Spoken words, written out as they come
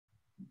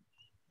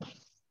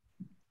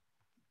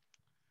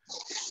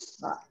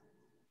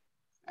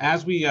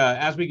As we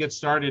get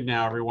started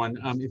now, everyone,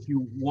 if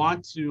you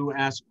want to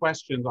ask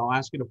questions, I'll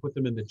ask you to put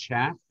them in the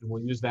chat, and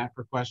we'll use that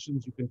for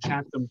questions. You can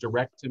chat them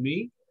direct to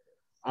me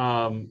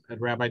at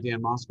Rabbi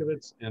Dan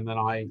Moskowitz, and then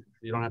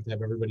you don't have to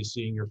have everybody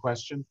seeing your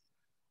question,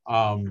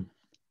 and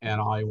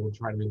I will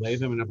try to relay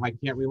them. And if I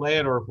can't relay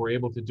it, or if we're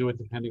able to do it,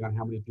 depending on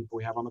how many people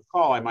we have on the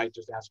call, I might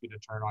just ask you to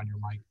turn on your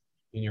mic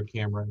in your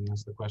camera and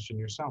ask the question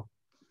yourself.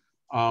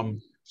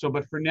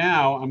 But for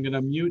now, I'm going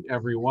to mute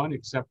everyone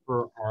except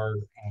for our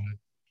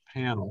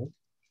panel.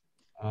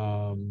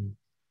 And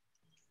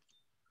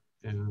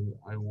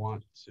I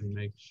want to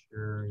make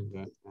sure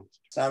that that's...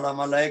 Salam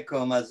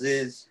alaikum,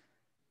 Aziz.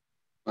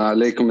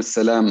 Alaikum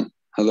assalam.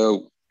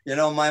 Hello. You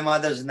know, my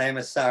mother's name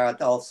is Sarah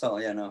also,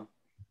 you know.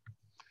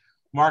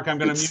 Mark, I'm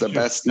going to mute you. It's the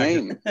best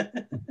name.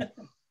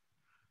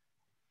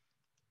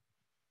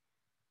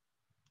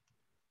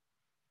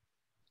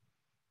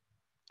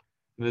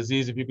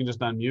 Aziz, if you can just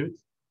unmute.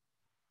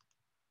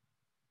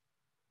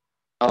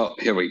 Oh,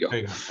 here we go.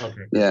 There you go.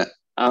 Okay. Yeah,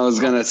 I was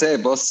going to say,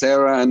 both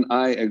Sarah and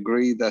I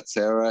agree that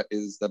Sarah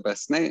is the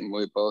best name.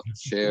 We both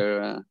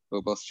share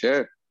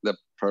the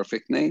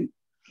perfect name.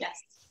 Yes.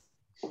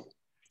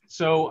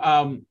 So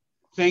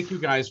thank you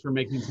guys for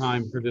making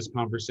time for this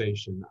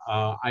conversation.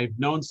 I've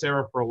known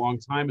Sarah for a long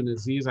time, and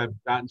Aziz, I've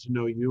gotten to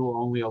know you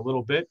only a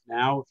little bit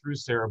now through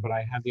Sarah, but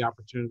I had the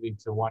opportunity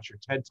to watch your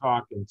TED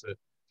Talk and to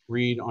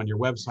read on your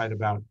website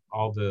about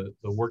all the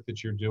work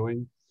that you're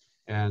doing.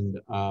 And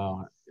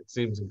it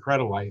seems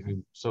incredible.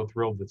 I'm so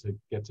thrilled to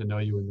get to know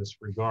you in this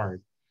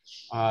regard.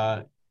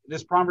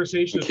 This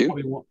conversation is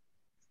probably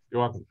you're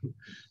welcome.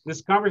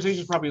 This conversation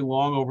is probably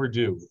long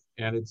overdue,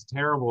 and it's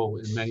terrible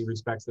in many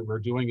respects that we're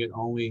doing it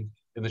only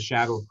in the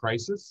shadow of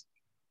crisis.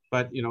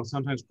 But you know,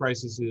 sometimes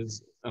crisis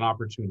is an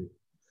opportunity.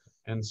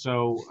 And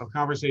so a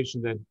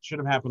conversation that should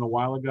have happened a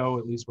while ago,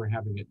 at least we're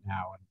having it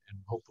now, and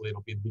hopefully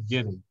it'll be the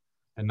beginning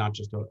and not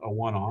just a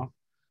one-off.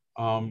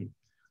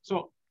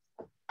 So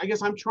I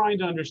guess I'm trying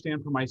to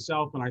understand for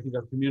myself, and I think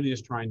our community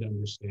is trying to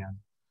understand,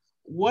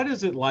 what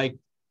is it like,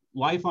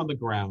 life on the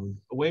ground,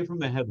 away from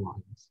the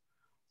headlines,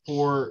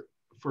 for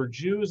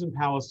Jews and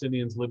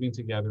Palestinians living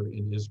together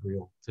in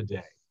Israel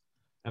today?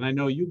 And I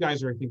know you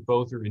guys I think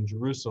both are in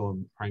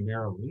Jerusalem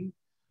primarily,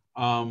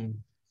 and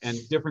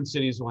different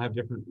cities will have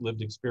different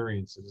lived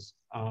experiences.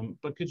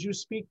 But could you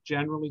speak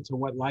generally to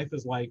what life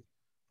is like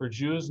for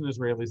Jews and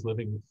Israelis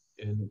living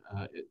in,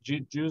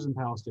 Jews and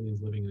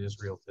Palestinians living in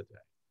Israel today?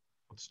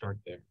 Let's start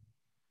there.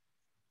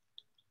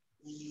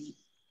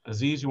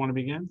 Aziz, you want to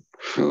begin?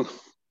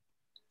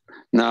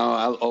 No,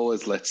 I'll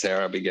always let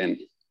Sarah begin.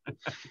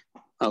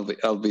 I'll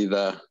be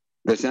the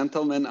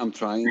gentleman I'm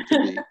trying to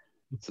be.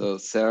 So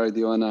Sarah, do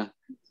you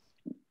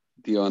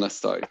wanna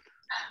start?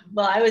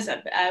 Well, I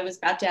was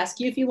about to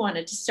ask you if you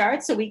wanted to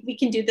start, so we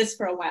can do this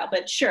for a while,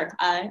 but sure,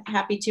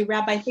 happy to.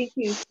 Rabbi, thank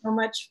you so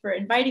much for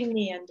inviting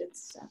me, and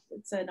it's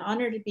an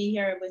honor to be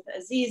here with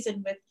Aziz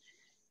and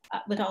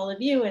with all of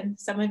you, and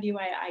some of you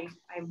I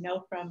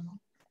know from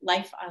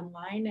life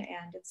online,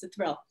 and it's a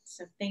thrill,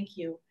 so thank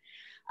you.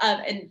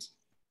 And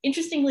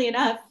interestingly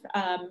enough,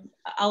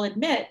 I'll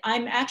admit,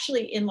 I'm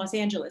actually in Los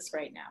Angeles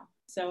right now,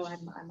 so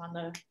I'm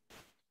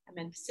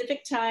in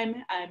Pacific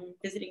time. I'm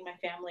visiting my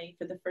family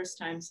for the first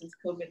time since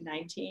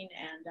COVID-19,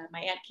 and my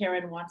Aunt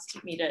Karen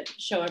wants me to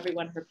show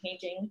everyone her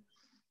painting.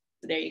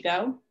 So there you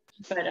go.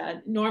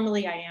 But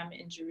normally I am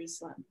in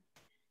Jerusalem.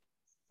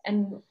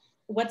 And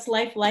what's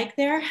life like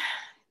there?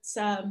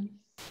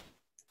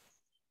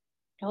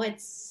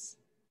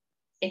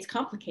 It's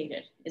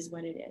complicated is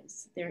what it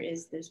is.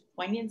 There's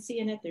poignancy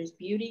in it, there's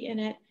beauty in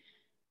it,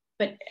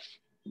 but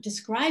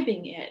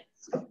describing it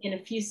in a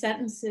few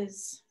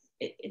sentences,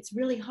 it's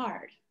really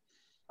hard.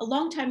 A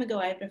long time ago,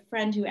 I had a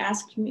friend who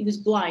asked me, he was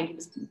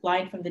blind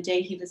from the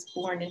day he was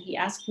born, and he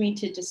asked me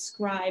to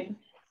describe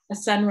a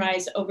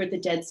sunrise over the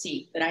Dead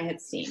Sea that I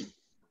had seen.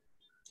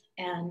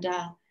 And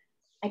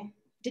I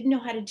didn't know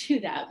how to do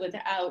that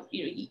without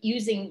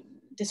using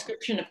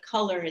description of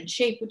color and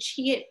shape, which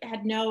he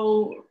had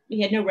no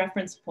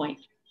reference point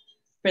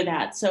for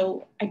that.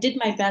 So I did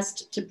my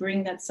best to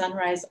bring that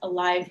sunrise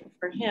alive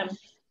for him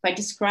by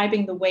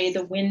describing the way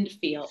the wind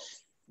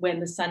feels when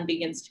the sun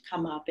begins to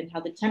come up, and how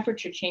the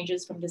temperature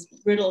changes from this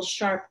brittle,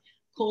 sharp,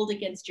 cold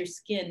against your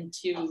skin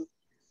to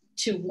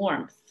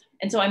warmth.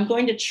 And so I'm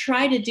going to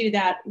try to do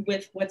that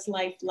with what's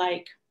life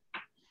like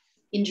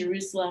in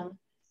Jerusalem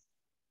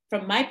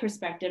from my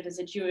perspective as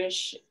a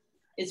Jewish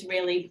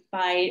Israeli,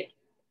 by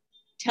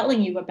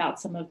telling you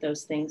about some of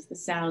those things, the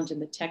sound and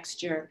the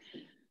texture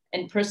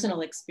and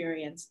personal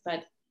experience.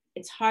 But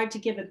it's hard to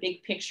give a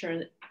big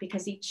picture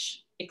because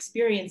each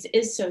experience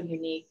is so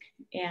unique,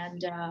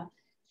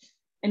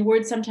 and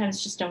words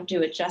sometimes just don't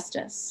do it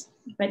justice.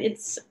 But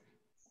it's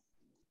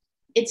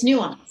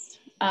nuanced,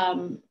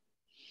 and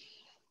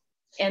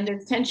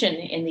there's tension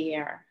in the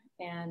air.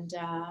 And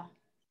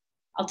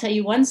I'll tell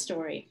you one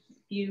story.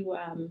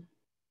 A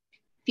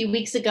few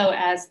weeks ago,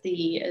 as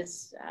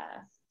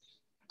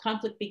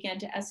conflict began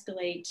to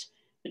escalate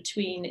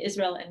between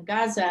Israel and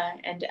Gaza,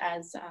 and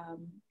as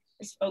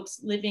as folks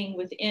living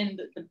within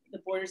the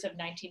borders of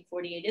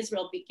 1948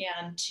 Israel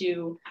began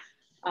to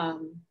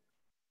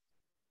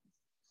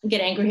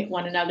get angry at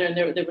one another, and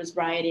there was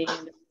rioting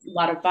and a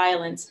lot of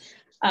violence.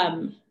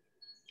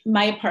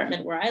 My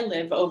apartment where I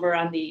live over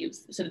on the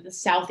sort of the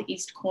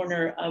southeast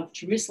corner of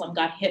Jerusalem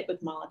got hit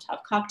with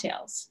Molotov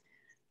cocktails.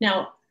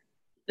 Now,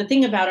 the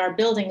thing about our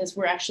building is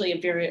we're actually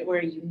we're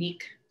a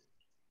unique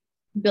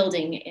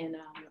building in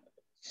a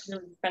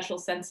really special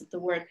sense of the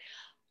word.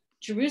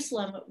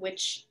 Jerusalem,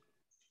 which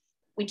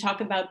we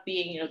talk about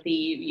being,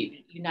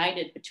 the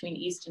united between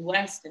East and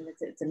West, and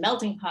it's a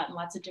melting pot and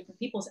lots of different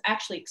peoples,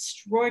 actually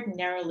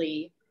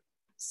extraordinarily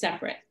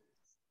separate.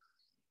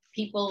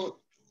 People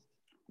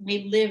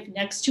may live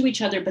next to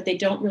each other, but they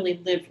don't really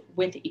live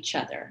with each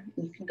other.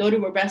 You can go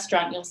to a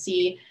restaurant and you'll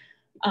see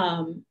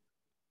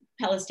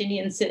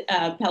Palestinians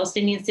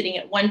sitting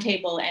at one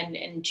table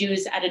and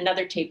Jews at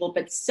another table,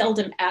 but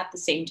seldom at the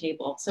same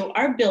table. So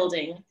our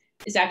building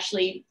is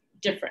actually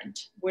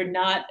different. We're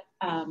not,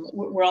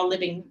 we're all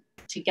living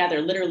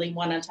together, literally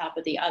one on top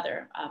of the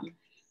other.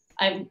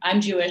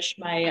 I'm Jewish.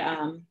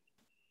 My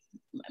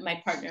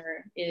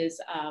partner is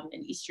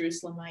an East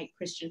Jerusalemite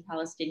Christian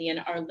Palestinian.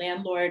 Our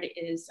landlord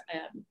is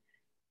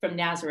from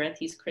Nazareth.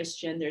 He's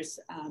Christian. There's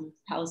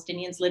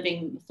Palestinians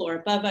living the floor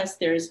above us.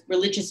 There's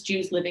religious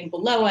Jews living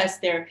below us.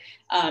 There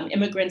are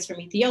immigrants from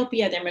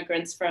Ethiopia. There are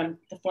immigrants from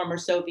the former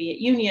Soviet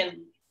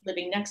Union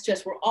living next to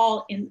us. We're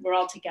all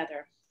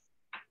together.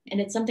 And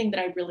it's something that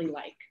I really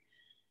like.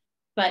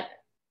 But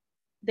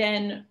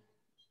then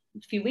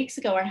a few weeks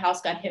ago, our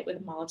house got hit with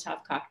a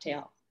Molotov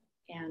cocktail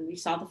and we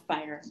saw the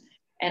fire.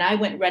 And I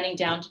went running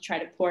down to try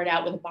to pour it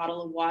out with a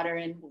bottle of water.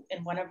 And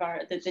one of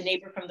the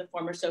neighbor from the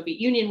former Soviet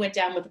Union went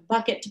down with a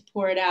bucket to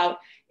pour it out.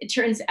 It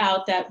turns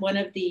out that one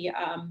of the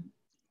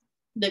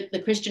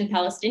Christian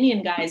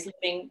Palestinian guys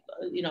living,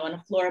 on a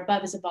floor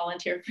above is a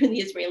volunteer for the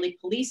Israeli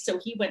police. So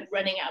he went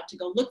running out to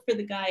go look for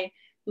the guy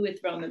who had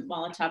thrown the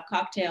Molotov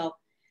cocktail.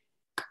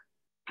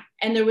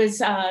 And there was,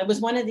 it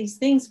was one of these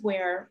things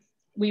where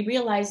we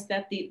realized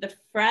that the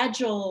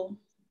fragile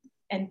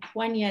and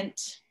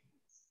poignant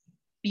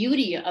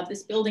beauty of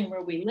this building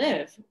where we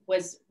live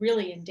was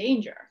really in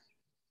danger.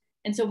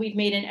 And so we've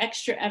made an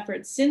extra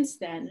effort since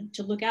then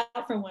to look out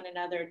for one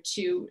another,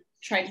 to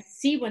try to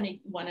see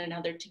one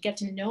another, to get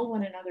to know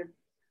one another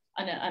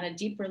on a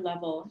deeper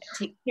level,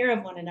 take care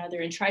of one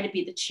another, and try to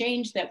be the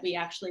change that we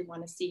actually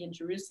want to see in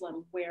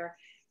Jerusalem, where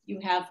you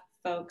have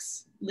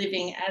folks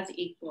living as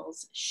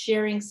equals,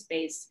 sharing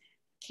space,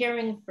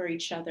 caring for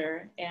each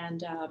other,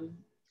 and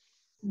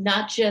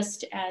not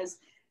just as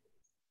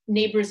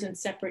neighbors in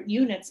separate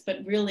units, but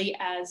really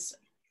as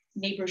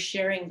neighbors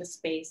sharing the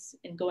space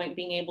and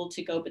being able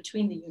to go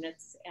between the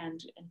units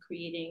and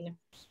creating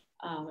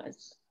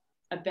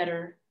a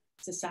better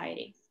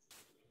society.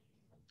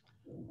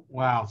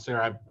 Wow,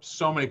 Sarah, I have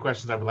so many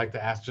questions I would like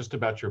to ask just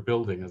about your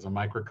building as a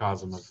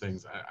microcosm of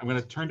things. I'm going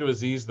to turn to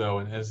Aziz though,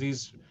 and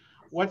Aziz,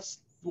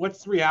 what's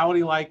the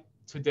reality like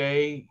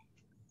today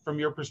from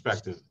your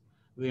perspective?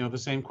 The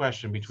same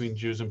question between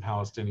Jews and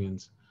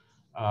Palestinians.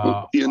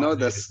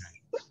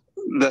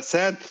 The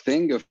sad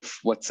thing of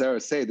what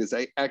Sarah said is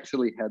I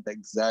actually had the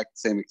exact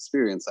same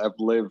experience. I've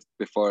lived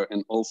before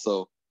in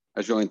also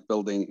a joint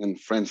building in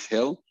French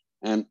Hill,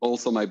 and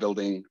also my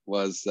building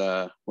was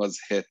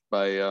hit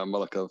by a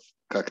Molotov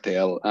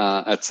cocktail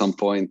at some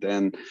point,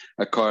 and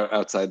a car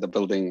outside the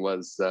building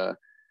was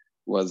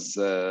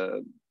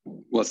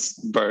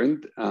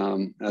burned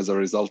as a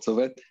result of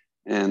it.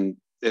 And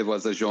it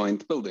was a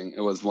joint building.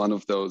 It was one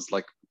of those,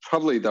 like,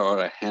 probably there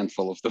are a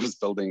handful of those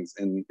buildings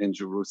in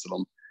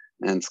Jerusalem.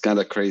 And it's kind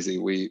of crazy.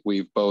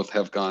 We both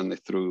have gone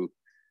through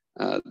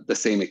the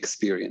same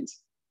experience.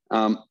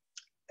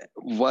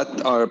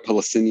 What are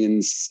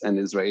Palestinians and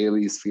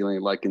Israelis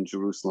feeling like in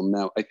Jerusalem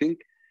now? I think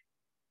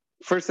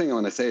first thing I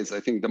want to say is I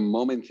think the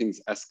moment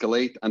things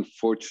escalate,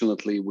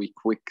 unfortunately,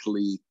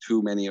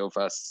 too many of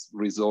us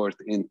resort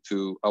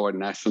into our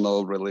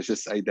national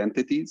religious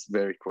identities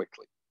very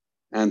quickly.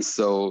 And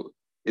so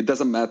it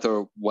doesn't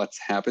matter what's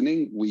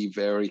happening. We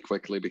very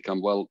quickly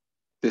become, well,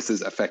 this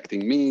is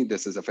affecting me,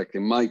 this is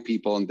affecting my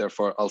people, and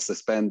therefore I'll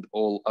suspend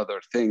all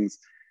other things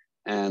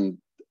and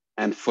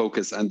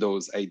focus on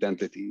those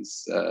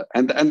identities.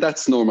 And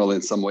that's normal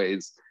in some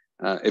ways.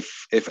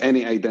 If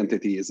any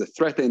identity is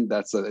threatened,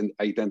 that's an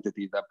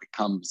identity that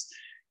becomes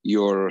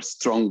your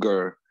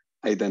stronger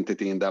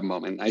identity in that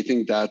moment. I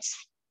think that's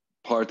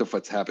part of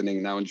what's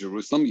happening now in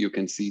Jerusalem. You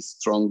can see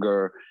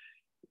stronger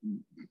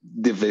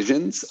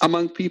divisions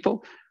among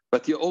people,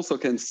 but you also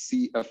can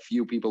see a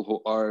few people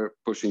who are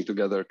pushing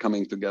together,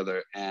 coming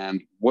together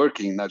and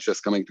working, not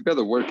just coming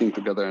together, working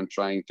together and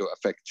trying to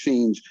affect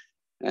change.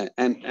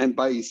 And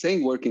by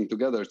saying working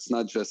together, it's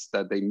not just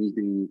that they're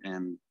meeting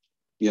and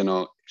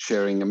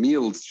sharing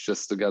meals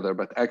just together,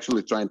 but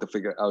actually trying to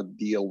figure out,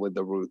 deal with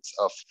the roots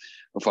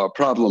of our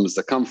problems,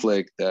 the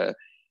conflict.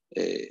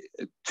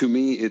 To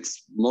me,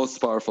 it's most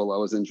powerful. I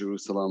was in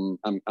Jerusalem.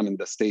 I'm in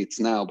the States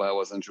now, but I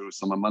was in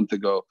Jerusalem a month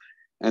ago.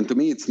 And to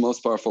me, it's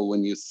most powerful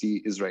when you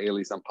see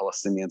Israelis and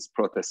Palestinians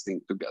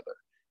protesting together.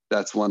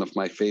 That's one of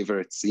my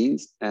favorite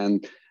scenes.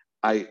 And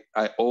I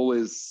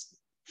always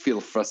feel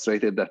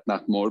frustrated that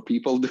not more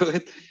people do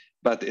it,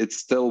 but it's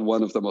still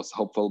one of the most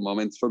hopeful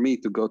moments for me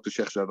to go to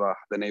Sheikh Jarrah,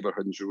 the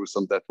neighborhood in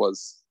Jerusalem that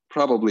was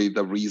probably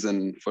the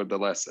reason for the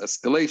less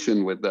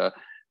escalation with the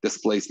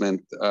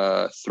displacement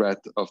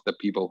threat of the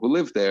people who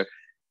live there.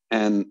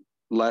 And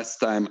last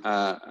time,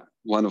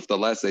 one of the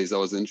last days I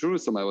was in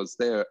Jerusalem, I was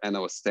there and I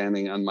was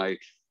standing on my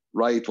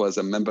right was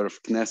a member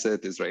of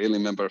Knesset, Israeli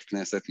member of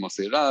Knesset,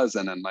 Moshe Raz,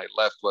 and on my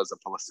left was a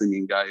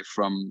Palestinian guy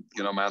from,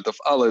 Mount of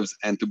Olives.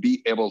 And to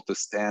be able to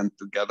stand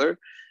together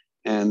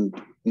and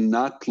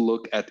not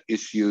look at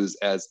issues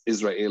as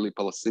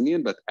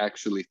Israeli-Palestinian, but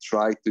actually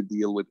try to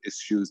deal with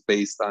issues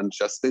based on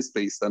justice,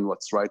 based on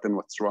what's right and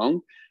what's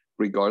wrong,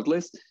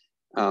 regardless.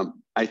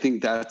 I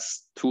think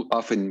that's too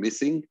often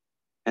missing.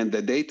 And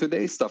the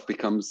day-to-day stuff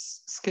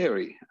becomes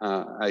scary.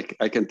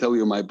 I can tell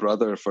you my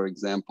brother, for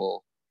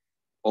example,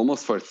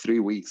 almost for 3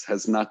 weeks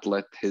has not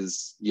let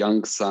his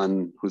young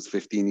son, who's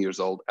 15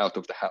 years old, out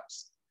of the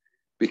house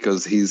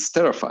because he's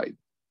terrified.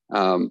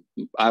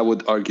 I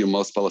would argue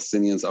most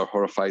Palestinians are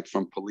horrified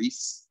from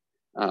police.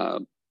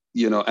 And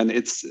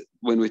it's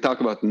when we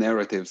talk about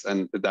narratives,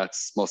 and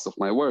that's most of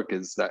my work,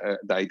 is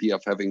the idea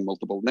of having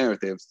multiple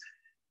narratives.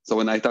 So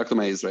when I talk to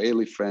my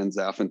Israeli friends,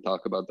 I often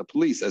talk about the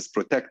police as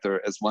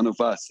protector, as one of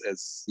us,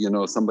 as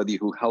somebody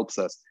who helps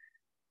us.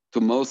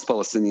 To most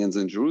Palestinians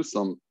in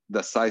Jerusalem,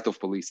 the sight of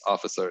police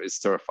officer is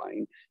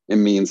terrifying. It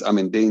means I'm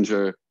in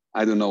danger.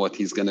 I don't know what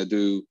he's going to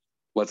do,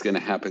 what's going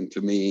to happen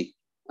to me.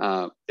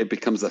 It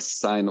becomes a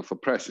sign of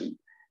oppression.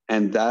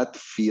 And that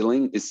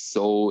feeling is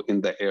so in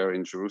the air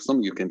in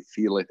Jerusalem. You can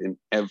feel it in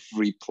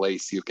every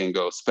place you can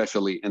go,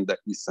 especially in the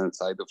eastern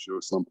side of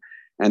Jerusalem.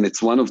 And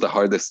it's one of the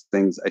hardest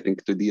things, I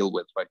think, to deal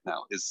with right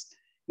now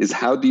is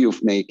how do you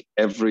make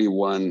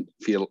everyone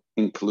feel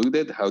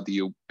included? How do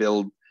you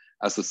build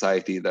a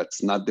society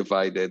that's not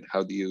divided?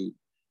 How do you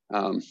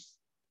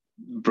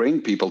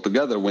bring people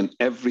together when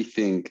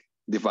everything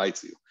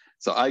divides you?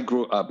 So I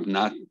grew up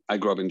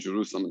in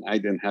Jerusalem, and I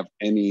didn't have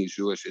any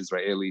Jewish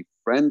Israeli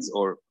friends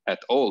or at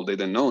all. They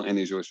didn't know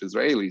any Jewish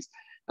Israelis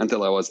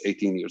until I was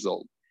 18 years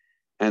old.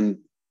 And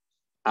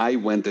I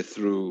went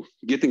through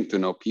getting to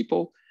know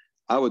people.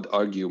 I would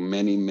argue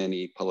many,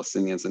 many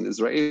Palestinians and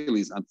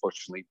Israelis,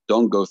 unfortunately,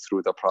 don't go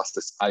through the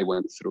process I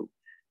went through.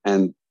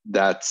 And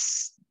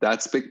that's a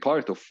big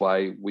part of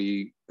why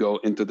we go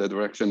into the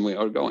direction we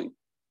are going.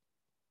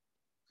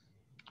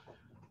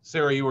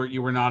 Sarah,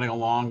 you were nodding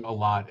along a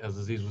lot as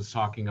Aziz was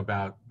talking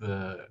about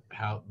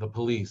how the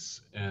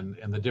police and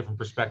the different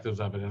perspectives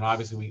of it. And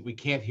obviously we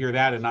can't hear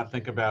that and not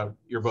think about,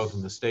 you're both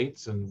in the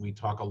States, and we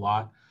talk a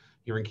lot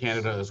here in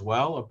Canada as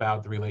well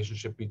about the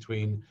relationship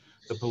between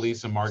the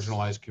police and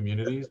marginalized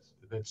communities.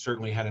 That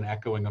certainly had an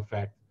echoing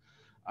effect.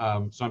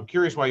 So I'm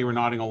curious why you were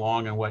nodding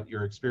along and what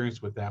your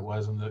experience with that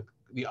was. And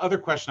the other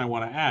question I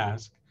want to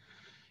ask,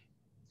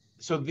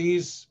 so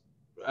these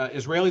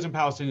Israelis and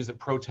Palestinians that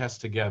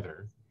protest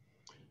together,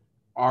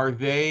 are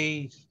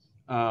they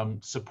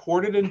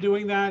supported in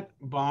doing that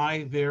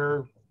by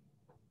their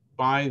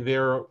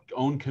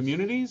own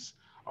communities?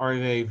 Are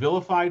they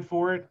vilified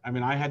for it? I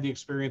mean, I had the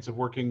experience of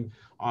working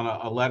on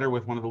a letter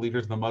with one of the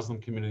leaders of the Muslim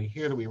community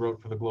here that we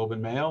wrote for the Globe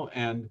and Mail,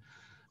 and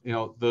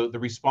the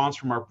response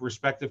from our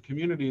respective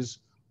communities,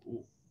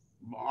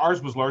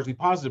 ours was largely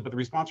positive, but the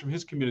response from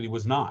his community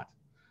was not.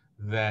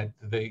 That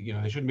they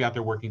shouldn't be out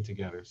there working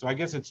together. So I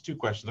guess it's two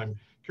questions. I'm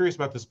curious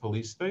about this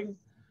police thing,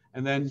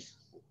 and then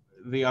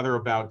the other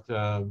about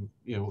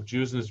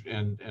Jews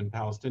and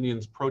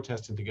Palestinians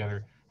protesting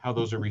together, how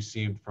those are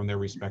received from their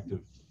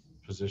respective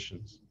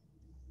positions.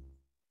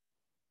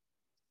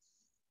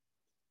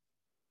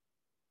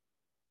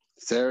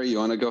 Sarah, you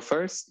want to go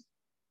first?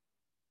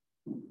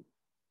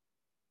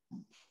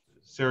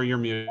 Sarah, you're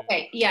muted.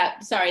 Okay, yeah,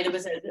 sorry,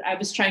 I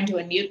was trying to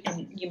unmute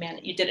and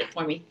you did it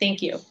for me.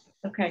 Thank you.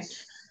 Okay.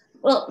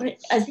 Well,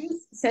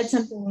 Aziz said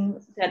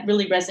something that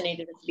really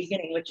resonated at the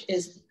beginning, which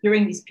is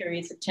during these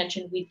periods of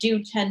tension, we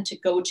do tend to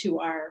go to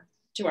our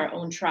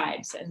own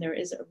tribes, and there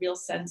is a real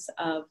sense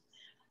of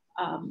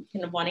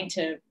kind of wanting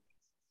to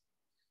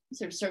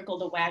sort of circle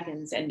the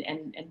wagons and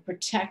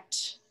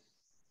protect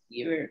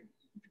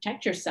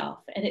yourself.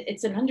 And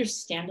it's an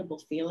understandable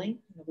feeling.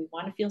 We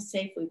want to feel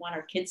safe. We want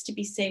our kids to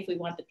be safe. We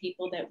want the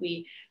people that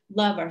we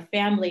love, our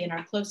family and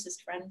our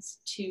closest friends,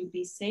 to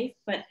be safe.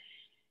 But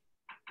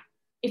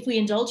if we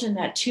indulge in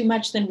that too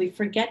much, then we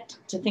forget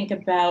to think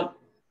about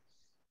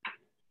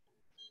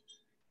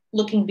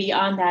looking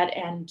beyond that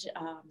and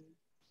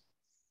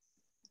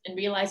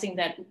realizing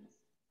that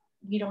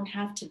we don't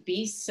have to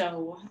be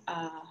so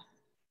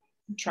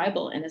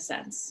tribal in a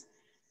sense.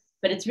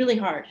 But it's really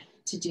hard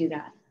to do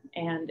that.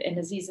 And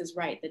Aziz is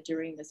right that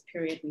during this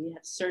period, we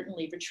have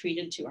certainly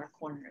retreated to our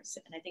corners.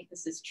 And I think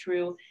this is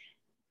true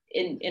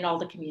in all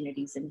the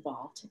communities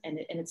involved. And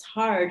it's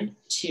hard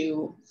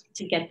to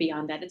get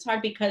beyond that. It's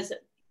hard because,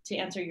 to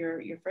answer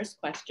your first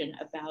question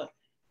about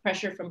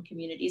pressure from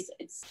communities,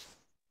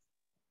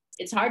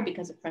 it's hard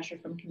because of pressure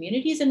from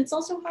communities, and it's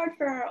also hard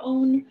for our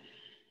own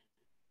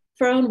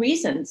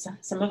reasons.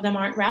 Some of them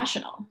aren't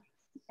rational.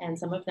 And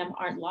some of them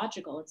aren't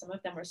logical, and some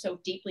of them are so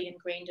deeply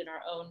ingrained in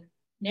our own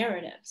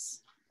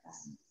narratives,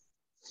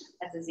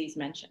 as Aziz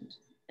mentioned.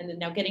 And then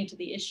now getting to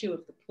the issue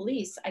of the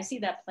police, I see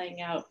that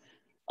playing out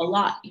a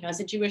lot. You know, as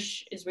a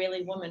Jewish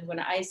Israeli woman, when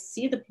I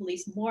see the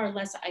police, more or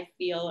less, I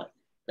feel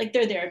like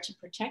they're there to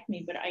protect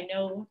me, but I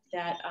know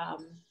that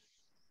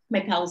my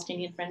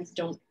Palestinian friends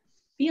don't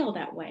feel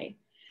that way.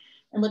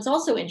 And what's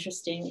also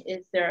interesting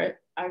is there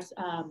are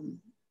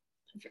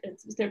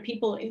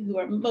people who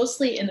are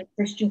mostly in the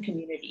Christian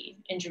community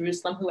in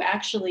Jerusalem who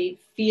actually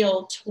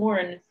feel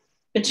torn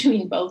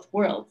between both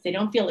worlds. They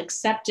don't feel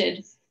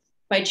accepted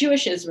by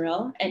Jewish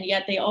Israel, and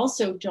yet they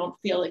also don't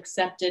feel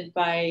accepted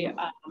by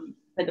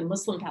the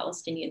Muslim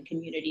Palestinian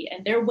community.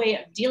 And their way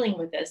of dealing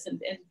with this,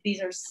 and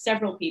these are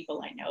several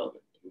people I know,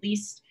 at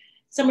least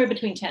somewhere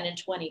between 10 and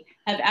 20,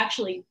 have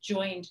actually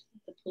joined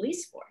the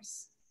police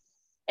force.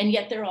 And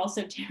yet they're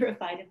also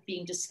terrified of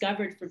being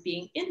discovered for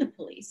being in the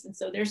police. And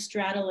so they're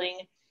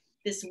straddling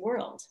this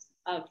world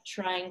of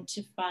trying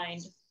to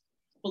find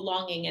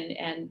belonging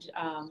and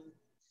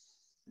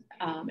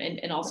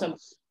also,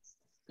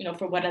 you know,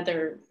 for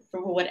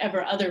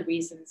whatever other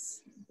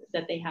reasons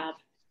that they have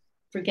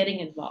for getting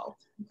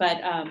involved.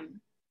 But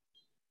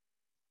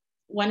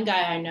one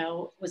guy I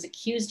know was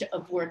accused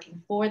of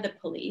working for the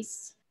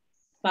police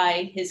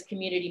by his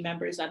community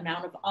members on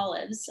Mount of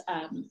Olives.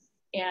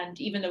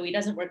 And even though he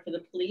doesn't work for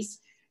the police,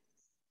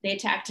 they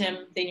attacked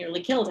him, they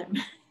nearly killed him.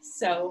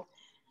 So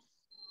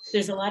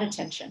there's a lot of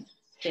tension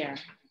there.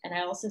 And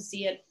I also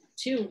see it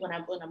too when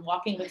I'm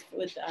walking I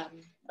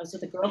was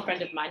with a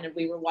girlfriend of mine, and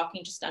we were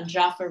walking just on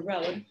Jaffa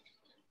Road,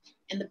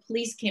 and the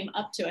police came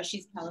up to us,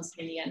 she's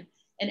Palestinian,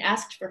 and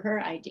asked for her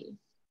ID.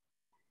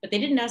 But they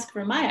didn't ask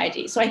for my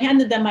ID. So I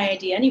handed them my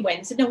ID anyway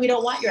and said, no, we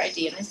don't want your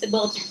ID. And I said,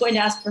 well, if you're going to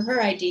ask for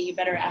her ID, you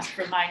better ask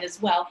for mine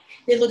as well.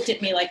 They looked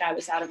at me like I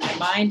was out of my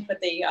mind,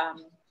 but they,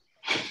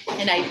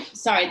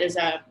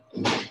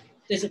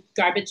 there's a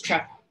garbage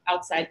truck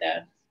outside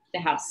the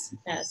house.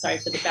 Sorry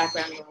for the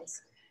background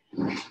noise.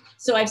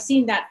 So I've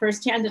seen that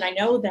firsthand, and I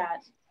know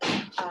that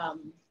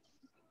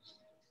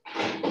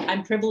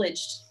I'm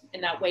privileged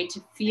in that way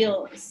to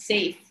feel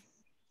safe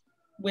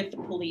with the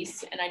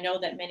police, and I know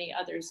that many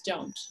others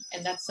don't.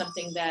 And that's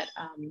something that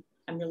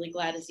I'm really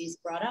glad Aziz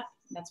brought up.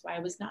 And that's why I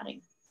was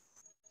nodding.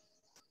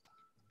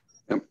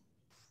 Yep.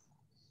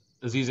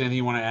 Aziz, anything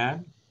you want to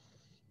add?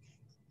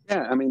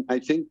 Yeah, I mean, I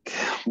think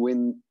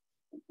when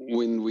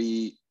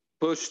we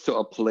push to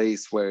a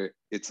place where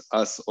it's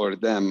us or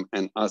them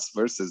and us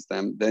versus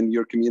them, then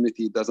your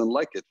community doesn't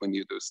like it when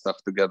you do stuff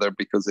together,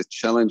 because it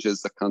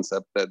challenges the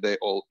concept that they're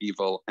all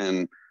evil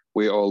and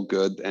we're all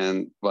good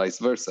and vice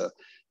versa.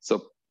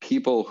 So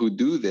people who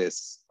do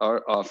this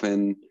are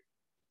often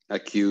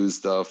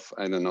accused of,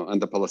 I don't know, on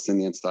the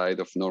Palestinian side,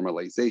 of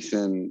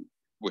normalization,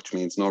 which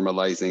means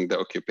normalizing the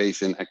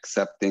occupation,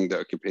 accepting the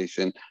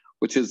occupation,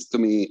 which is to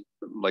me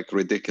like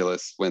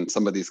ridiculous. When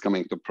somebody's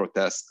coming to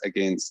protest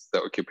against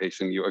the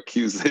occupation, you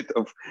accuse it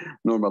of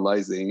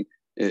normalizing.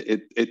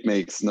 It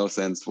makes no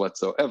sense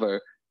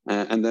whatsoever.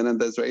 And then on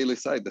the Israeli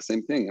side, the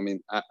same thing. I mean,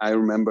 I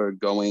remember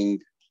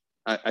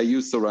I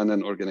used to run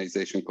an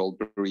organization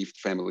called Bereaved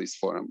Families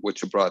Forum,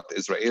 which brought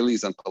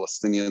Israelis and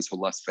Palestinians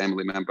who lost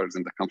family members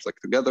in the conflict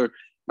together.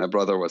 My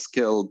brother was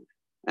killed,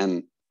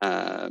 and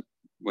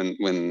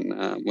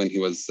when he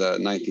was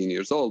 19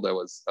 years old, I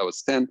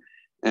was 10,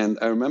 and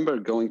I remember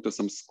going to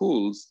some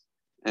schools,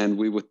 and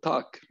we would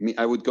talk.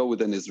 I would go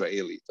with an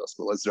Israeli to a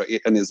school,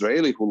 an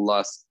Israeli who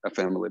lost a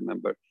family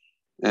member,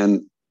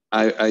 and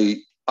I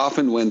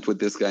often went with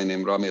this guy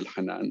named Rami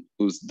al-Hanan,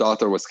 whose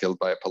daughter was killed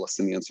by a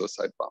Palestinian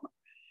suicide bomber.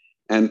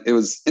 And it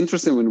was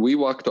interesting when we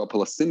walked to a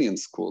Palestinian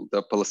school,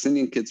 the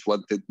Palestinian kids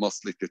wanted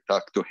mostly to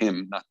talk to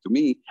him, not to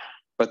me.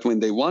 But when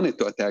they wanted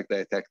to attack,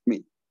 they attacked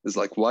me. It's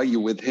like, why are you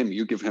with him?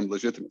 You give him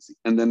legitimacy.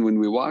 And then when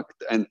we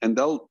walked, and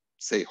they'll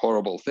say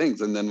horrible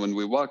things. And then when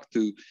we walked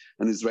to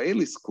an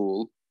Israeli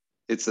school,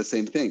 it's the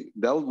same thing.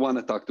 They'll want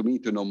to talk to me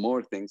to know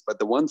more things. But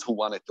the ones who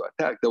wanted to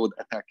attack, they would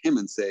attack him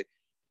and say,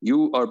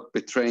 you are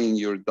betraying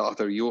your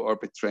daughter. You are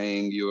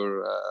betraying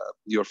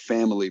your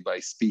family by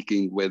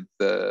speaking with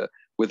a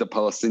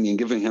Palestinian,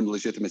 giving him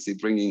legitimacy,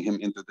 bringing him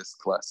into this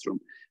classroom.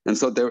 And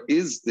so there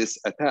is this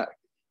attack.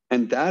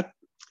 And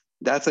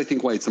that's, I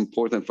think, why it's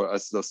important for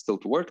us still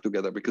to work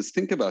together, because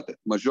think about it.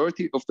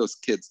 Majority of those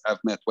kids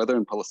I've met, whether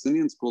in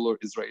Palestinian school or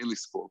Israeli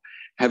school,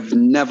 have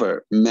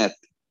never met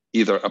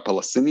either a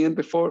Palestinian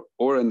before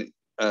or an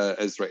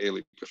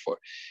Israeli before.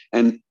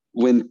 And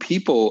when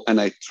people, and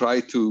I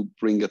try to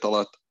bring it a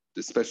lot,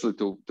 especially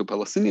to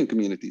Palestinian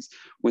communities,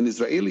 when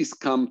Israelis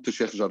come to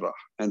Sheikh Jarrah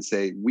and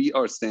say, we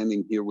are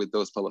standing here with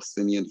those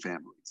Palestinian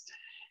families,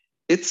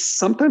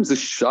 sometimes it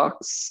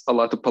shocks a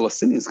lot of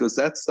Palestinians, because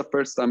that's the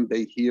first time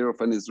they hear of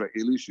an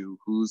Israeli Jew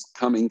who's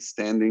coming,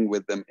 standing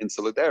with them in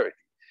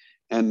solidarity.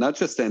 And not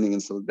just standing in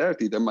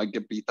solidarity, they might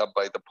get beat up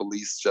by the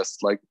police,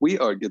 just like we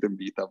are getting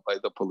beat up by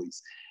the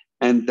police.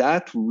 And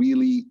that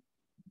really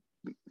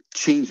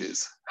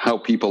changes how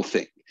people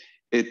think.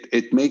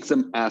 It makes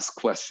them ask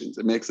questions.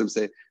 It makes them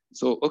say,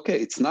 so, okay,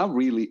 it's not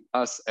really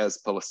us as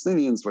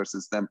Palestinians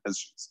versus them as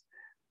Jews.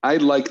 I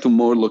like to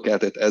more look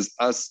at it as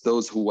us,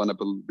 those who want to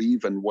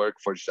believe and work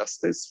for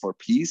justice, for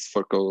peace,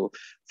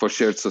 for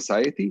shared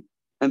society,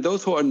 and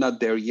those who are not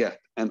there yet.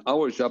 And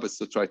our job is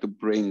to try to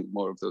bring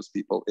more of those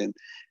people in.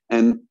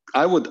 And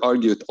I would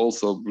argue it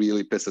also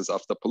really pisses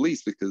off the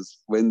police, because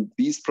when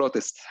these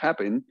protests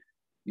happen,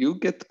 you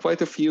get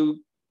quite a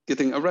few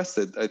getting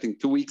arrested. I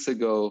think 2 weeks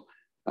ago,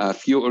 a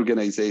few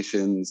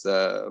organizations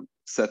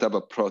set up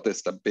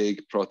a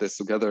big protest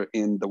together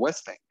in the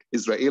West Bank,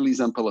 Israelis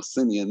and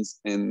Palestinians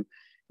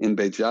in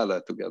Beit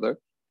Jala together.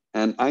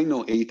 And I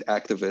know 8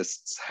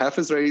 activists, half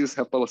Israelis,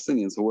 half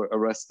Palestinians, who were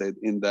arrested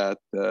in that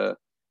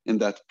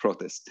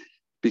protest.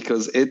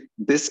 Because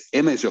this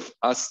image of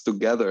us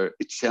together,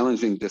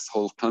 challenging this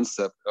whole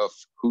concept of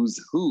who's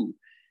who,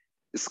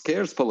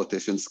 scares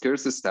politicians,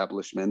 scares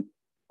establishment,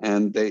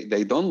 and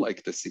they don't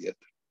like to see it.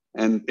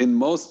 And in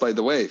most, by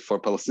the way, for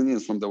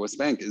Palestinians from the West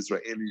Bank,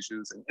 Israeli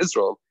Jews in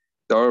Israel,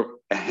 there are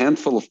a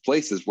handful of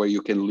places where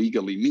you can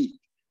legally meet.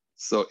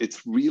 So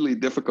it's really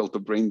difficult to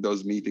bring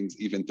those meetings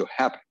even to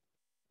happen.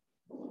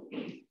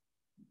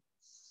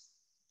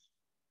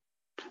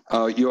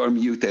 You are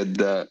muted.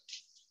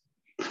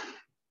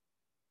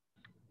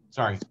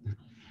 Sorry.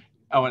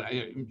 Oh,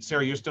 and,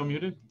 Sarah, you're still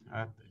muted?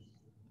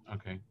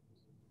 Okay.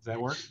 Does that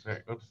work?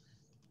 Oops.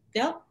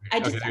 No, I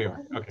just okay, there you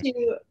are. Okay.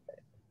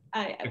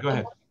 to go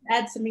ahead.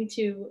 add something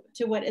to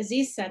what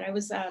Aziz said. I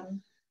was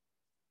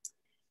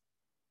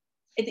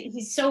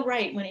he's so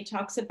right when he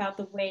talks about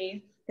the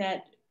way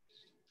that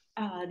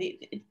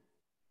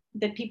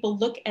that people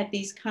look at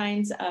these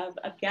kinds of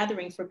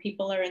gatherings where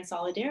people are in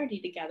solidarity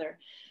together.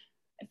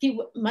 A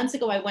few months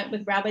ago, I went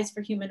with Rabbis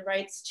for Human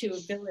Rights to a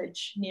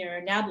village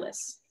near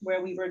Nablus,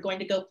 where we were going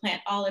to go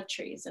plant olive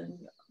trees. And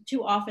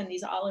too often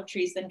these olive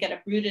trees then get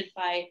uprooted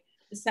by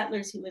the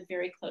settlers who live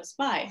very close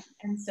by.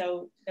 And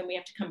so then we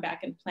have to come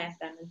back and plant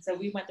them. And so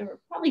we went, there were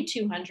probably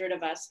 200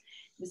 of us.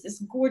 It was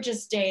this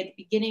gorgeous day at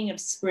the beginning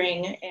of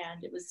spring.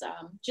 And it was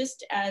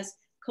just as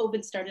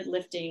COVID started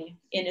lifting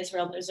in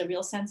Israel, there's a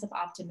real sense of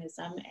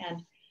optimism,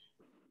 and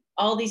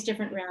all these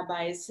different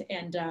rabbis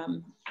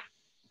and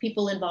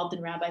people involved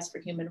in Rabbis for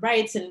Human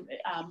Rights, and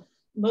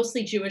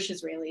mostly Jewish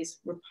Israelis,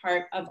 were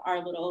part of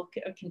our little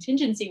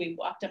contingency. We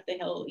walked up the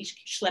hill,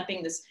 each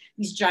schlepping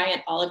these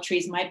giant olive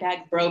trees. My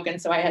bag broke,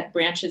 and so I had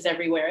branches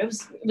everywhere. It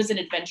was an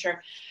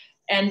adventure.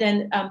 And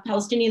then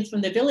Palestinians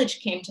from the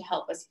village came to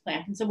help us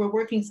plant. And so we're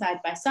working side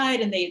by side,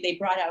 and they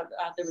brought out,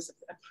 there was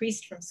a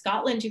priest from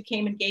Scotland who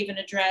came and gave an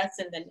address,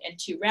 and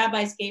 2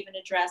 rabbis gave an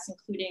address,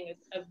 including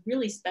a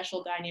really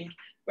special guy named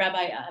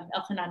Rabbi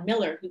Elchanan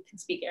Miller, who can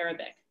speak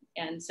Arabic.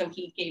 And so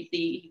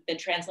he then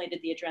translated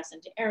the address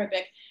into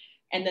Arabic.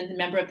 And then the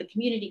member of the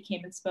community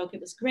came and spoke.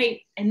 It was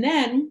great. And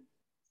then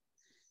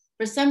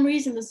for some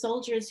reason, the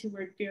soldiers who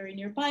were very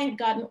nearby had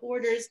gotten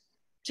orders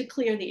to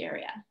clear the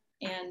area.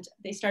 And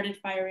they started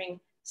firing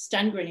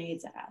stun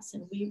grenades at us.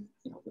 And we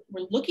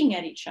were looking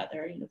at each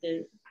other,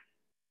 the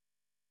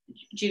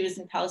Jews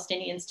and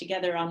Palestinians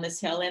together on this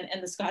hill,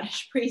 and the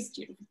Scottish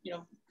priest,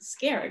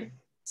 scared,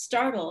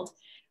 startled.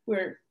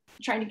 We're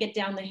trying to get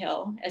down the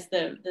hill as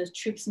the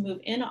troops move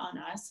in on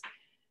us.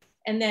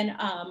 And then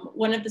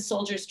one of the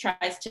soldiers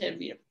tries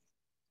to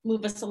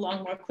move us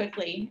along more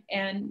quickly.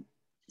 And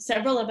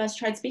several of us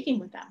tried speaking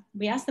with them.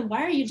 We asked them,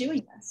 why are you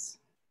doing this?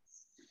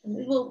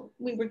 And, well,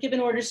 we were given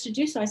orders to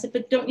do so. I said,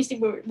 but don't you see,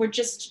 we're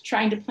just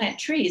trying to plant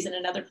trees. And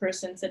another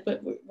person said,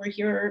 but we're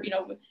here,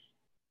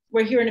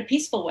 we're here in a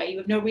peaceful way. You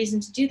have no reason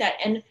to do that.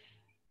 And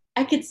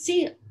I could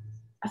see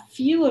a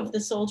few of the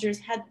soldiers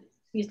had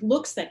these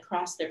looks that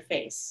crossed their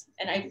face.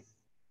 And I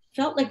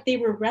felt like they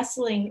were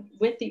wrestling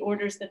with the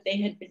orders that they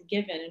had been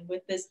given and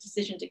with this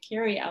decision to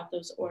carry out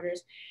those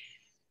orders.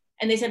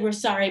 And they said, we're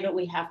sorry, but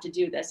we have to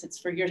do this. It's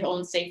for your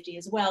own safety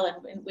as well.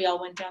 And we all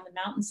went down the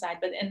mountainside.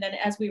 And then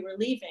as we were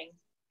leaving,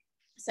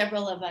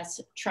 several of us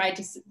tried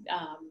to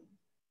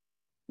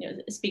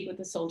speak with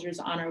the soldiers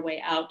on our way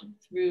out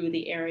through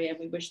the area.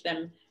 We wished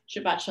them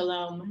Shabbat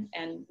Shalom.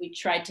 And we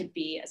tried to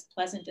be as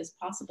pleasant as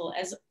possible,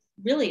 as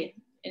really,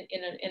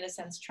 in a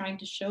sense, trying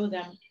to show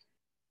them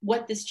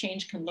what this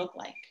change can look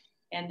like,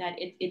 and that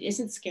it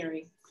isn't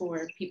scary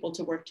for people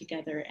to work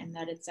together, and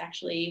that it's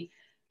actually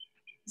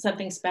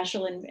something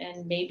special,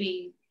 and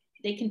maybe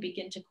they can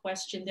begin to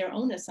question their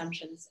own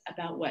assumptions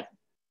about what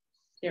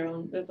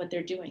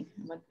they're doing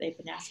and what they've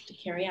been asked to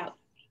carry out.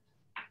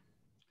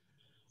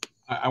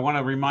 I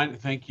want to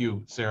thank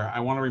you, Sarah.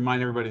 I want to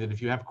remind everybody that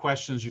if you have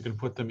questions, you can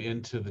put them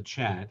into the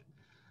chat.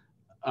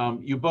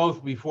 You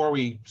both, before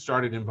we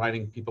started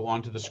inviting people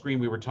onto the screen,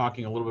 we were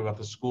talking a little bit about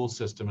the school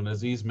system, and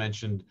Aziz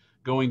mentioned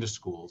going to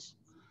schools.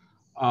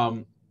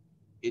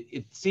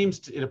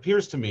 It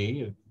appears to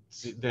me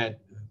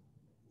that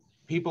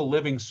people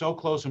living so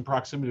close in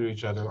proximity to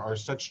each other are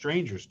such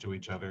strangers to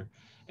each other.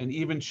 And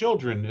even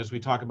children, as we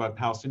talk about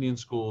Palestinian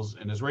schools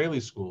and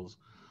Israeli schools,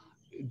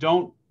 they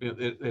don't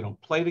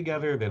play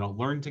together, they don't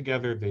learn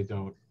together, they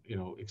don't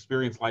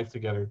experience life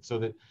together, so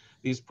that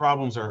these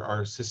problems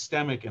are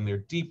systemic, and they're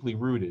deeply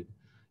rooted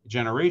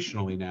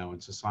generationally now in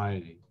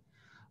society.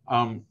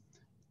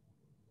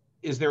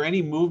 Is there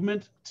any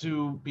movement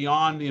to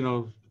beyond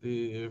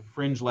the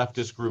fringe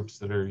leftist groups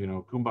that are,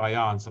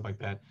 kumbaya and stuff like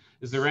that.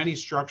 Is there any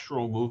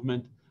structural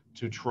movement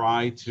to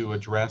try to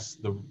address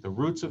the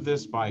roots of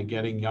this by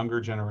getting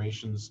younger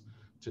generations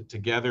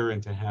together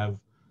and to have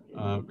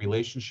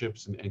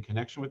relationships and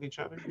connection with each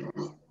other?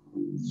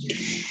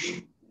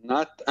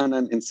 Not on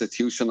an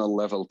institutional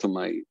level, to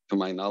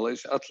my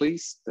knowledge, at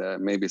least.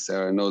 Maybe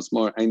Sarah knows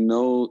more. I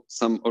know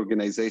some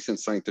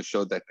organizations trying to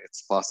show that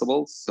it's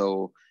possible.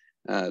 So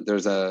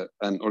there's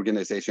an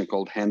organization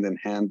called Hand in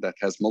Hand that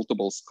has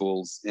multiple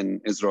schools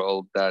in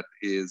Israel that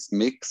is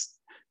mixed,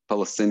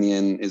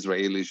 Palestinian,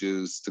 Israeli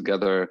Jews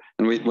together.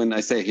 And when I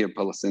say here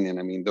Palestinian,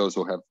 I mean those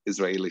who have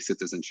Israeli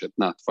citizenship,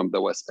 not from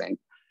the West Bank,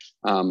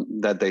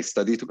 that they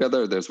study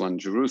together. There's one in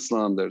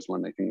Jerusalem, there's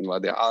one I think in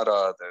Wadi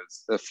Ara,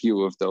 there's a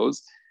few of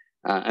those.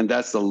 And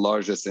that's the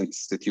largest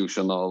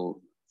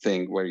institutional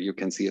thing where you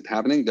can see it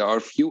happening. There are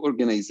a few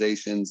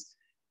organizations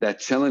that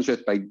challenge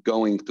it by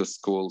going to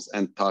schools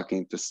and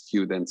talking to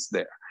students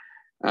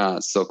there.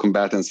 So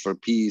Combatants for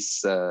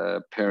Peace,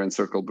 Parent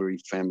Circle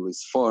Bereaved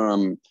Families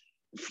Forum,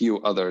 a few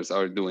others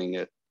are doing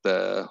it,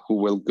 who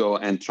will go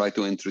and try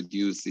to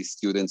introduce these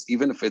students,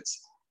 even if it's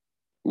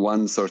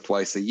once or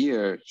twice a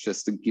year,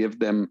 just to give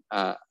them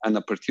an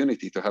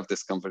opportunity to have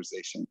this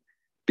conversation.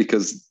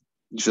 Because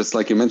just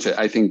like you mentioned,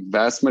 I think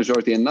vast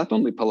majority, and not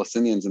only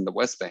Palestinians in the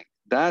West Bank,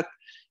 that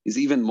is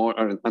even more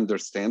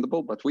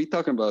understandable, but we're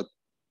talking about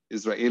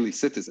Israeli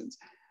citizens.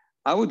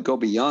 I would go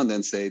beyond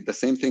and say the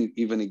same thing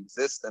even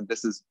exists, and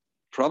this is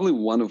probably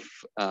one of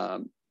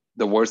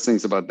the worst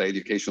things about the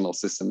educational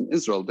system in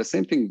Israel. The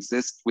same thing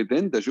exists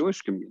within the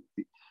Jewish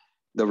community.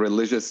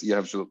 You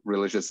have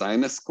religious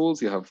Zionist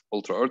schools, you have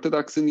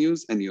ultra-Orthodox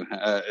news, and you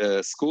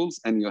have schools,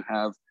 and you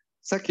have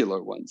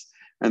secular ones.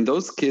 And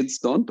those kids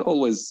don't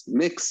always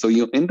mix. So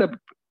you end up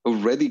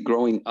already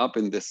growing up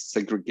in this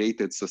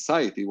segregated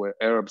society where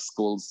Arab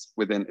schools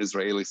within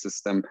Israeli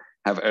system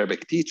have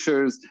Arabic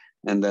teachers,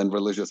 and then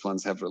religious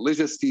ones have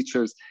religious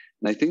teachers.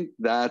 And I think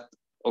that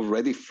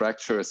already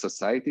fracture a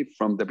society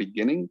from the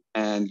beginning,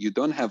 and you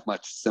don't have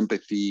much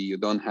sympathy, you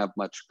don't have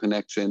much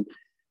connection.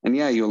 And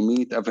yeah, you'll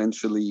meet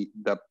eventually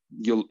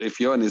if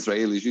you're an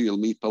Israeli Jew, you'll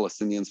meet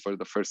Palestinians for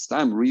the first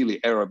time,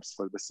 really Arabs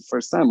for the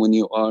first time when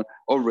you are,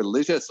 or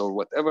religious or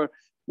whatever,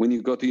 when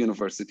you go to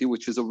university,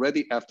 which is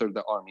already after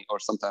the army, or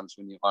sometimes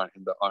when you are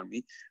in the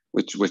army,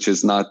 which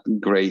is not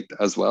great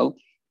as well.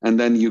 And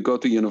then you go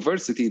to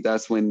university,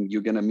 that's when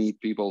you're gonna meet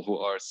people who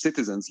are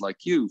citizens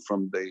like you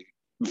from the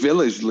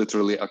village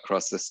literally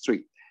across the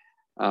street.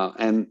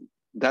 And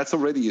that's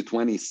already you're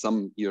 20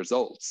 some years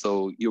old.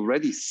 So you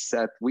already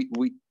set,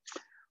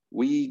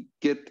 we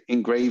get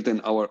engraved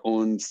in our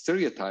own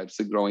stereotypes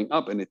growing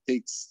up, and it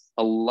takes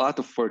a lot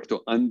of work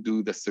to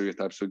undo the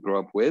stereotypes we grew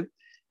up with.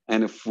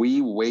 And if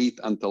we wait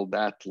until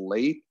that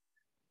late,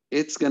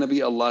 it's going to be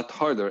a lot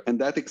harder. And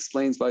that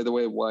explains, by the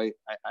way, why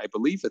I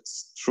believe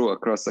it's true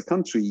across the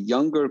country.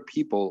 Younger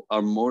people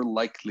are more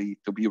likely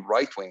to be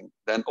right-wing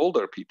than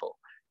older people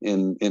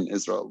in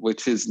Israel,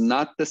 which is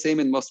not the same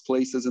in most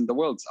places in the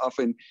world. It's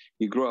often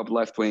you grow up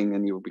left-wing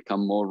and you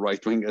become more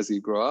right-wing as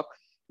you grow up.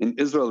 In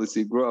Israel, it's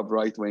you grow up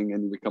right-wing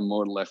and you become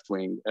more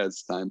left-wing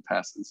as time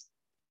passes.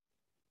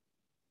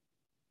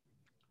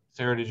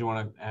 Sarah, did you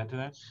want to add to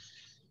that?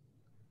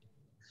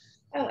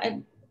 Oh,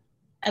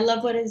 I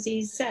love what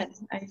Aziz said.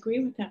 I agree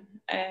with him.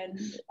 And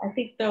I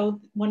think, though,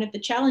 one of the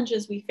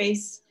challenges we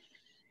face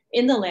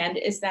in the land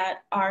is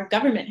that our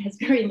government has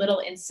very little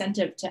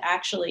incentive to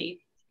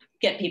actually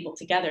get people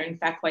together. In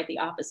fact, quite the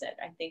opposite.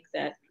 I think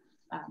that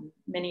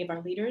many of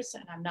our leaders,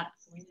 and I'm not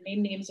going to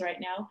name names right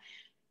now,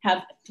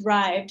 have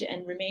thrived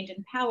and remained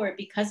in power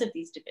because of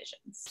these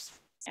divisions,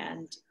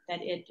 and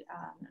that it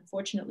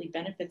unfortunately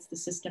benefits the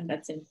system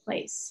that's in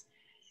place.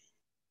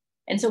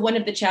 And so one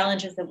of the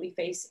challenges that we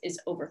face is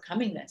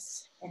overcoming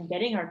this and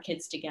getting our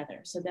kids together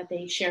so that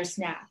they share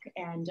snack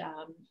and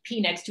pee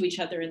next to each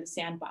other in the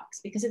sandbox,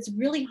 because it's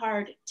really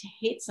hard to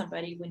hate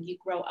somebody when you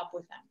grow up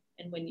with them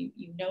and when you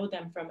know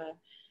them from a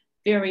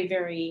very,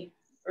 very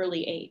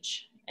early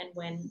age. And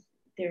when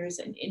there's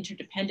an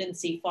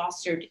interdependency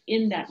fostered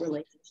in that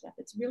relationship,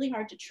 it's really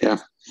hard to treat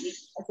as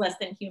less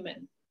than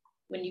human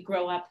when you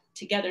grow up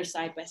together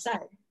side by side.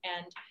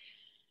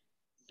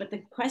 But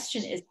the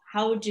question is,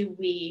 how do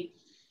we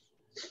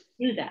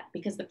do that?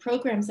 Because the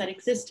programs that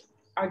exist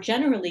are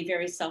generally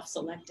very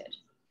self-selected,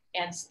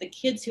 and the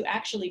kids who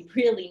actually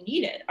really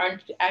need it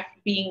aren't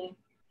being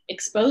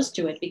exposed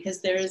to it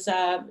because there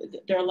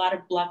are a lot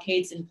of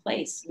blockades in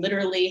place,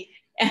 literally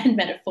and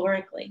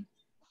metaphorically,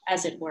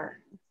 as it were.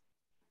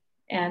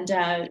 And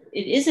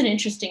it is an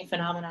interesting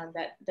phenomenon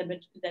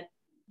that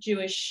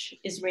Jewish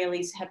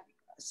Israelis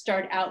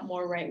start out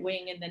more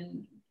right-wing and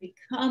then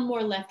become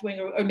more left-wing,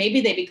 or maybe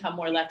they become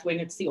more left-wing.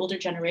 It's the older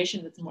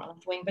generation that's more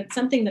left-wing. But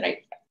something that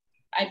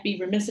I'd be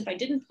remiss if I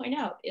didn't point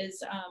out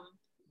is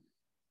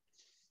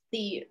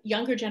the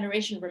younger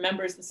generation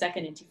remembers the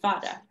Second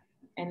Intifada,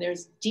 and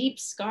there's deep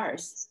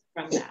scars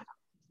from that,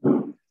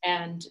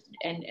 and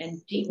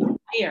deep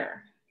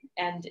fear.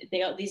 And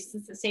this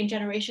is the same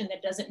generation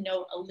that doesn't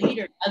know a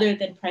leader other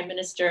than Prime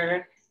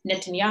Minister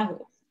Netanyahu.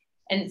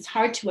 And it's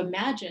hard to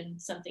imagine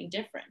something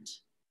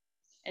different.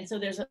 And so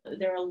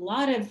there are a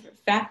lot of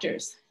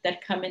factors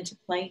that come into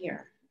play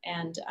here.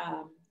 And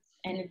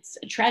it's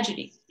a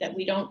tragedy that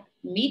we don't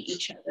meet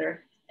each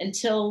other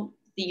until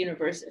the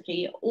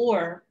university,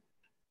 or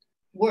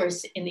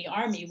worse, in the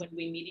army, when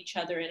we meet each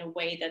other in a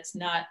way that's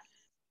not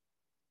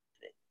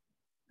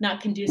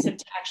conducive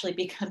to actually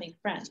becoming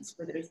friends,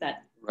 where there's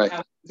that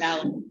power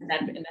balance and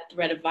that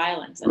threat of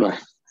violence. Right.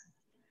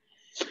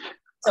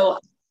 So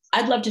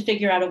I'd love to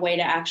figure out a way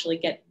to actually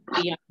get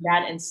beyond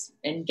that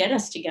and get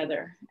us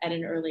together at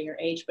an earlier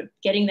age, but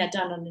getting that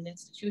done on an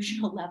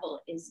institutional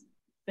level is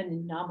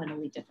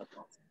phenomenally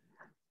difficult.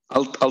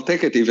 I'll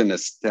take it even a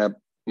step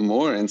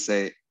more and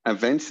say,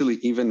 eventually,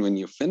 even when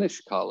you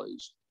finish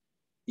college,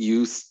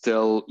 you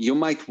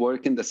might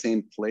work in the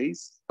same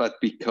place, but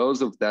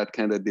because of that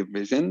kind of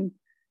division,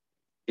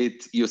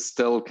 you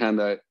still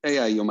kind of,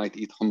 you might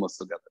eat hummus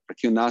together,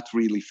 but you're not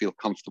really feel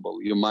comfortable.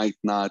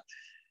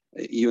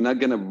 You're not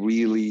going to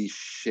really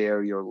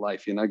share your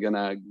life. You're not going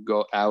to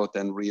go out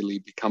and really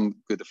become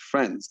good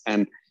friends.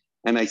 And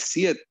I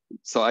see it.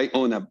 So I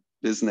own a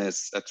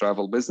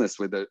travel business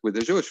with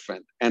a Jewish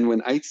friend. And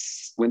when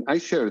I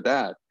share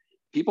that,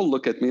 people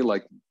look at me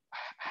like,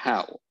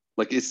 how?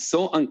 Like, it's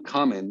so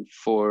uncommon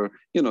for,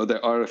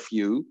 there are a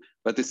few,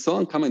 but it's so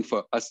uncommon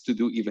for us to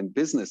do even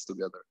business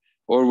together.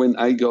 Or when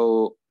I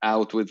go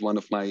out with one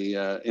of my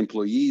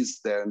employees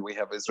there, and we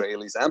have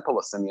Israelis and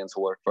Palestinians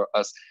who work for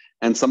us,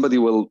 and somebody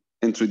will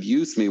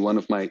introduce me, one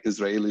of my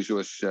Israeli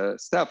Jewish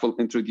staff will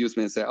introduce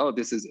me and say, oh,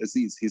 this is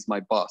Aziz, he's my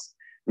boss.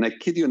 And I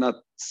kid you not,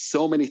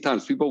 so many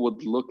times people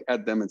would look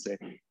at them and say,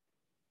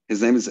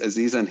 his name is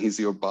Aziz and he's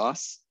your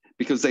boss?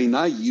 Because they're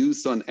not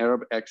used to an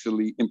Arab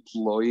actually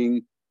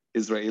employing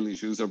Israeli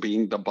Jews or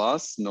being the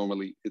boss.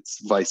 Normally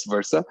it's vice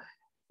versa.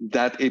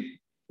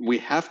 We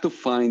have to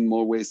find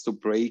more ways to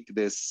break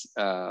this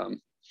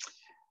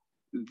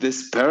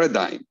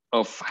paradigm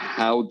of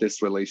how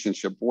this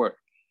relationship works.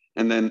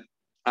 And then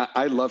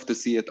I love to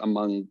see it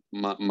among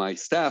my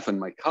staff and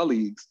my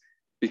colleagues,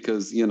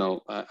 because,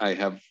 I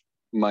have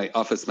my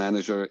office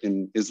manager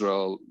in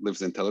Israel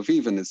lives in Tel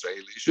Aviv, an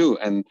Israeli Jew,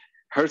 and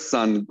her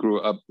son grew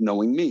up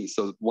knowing me.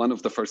 So one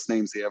of the first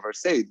names he ever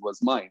said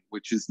was mine,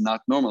 which is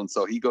not normal. And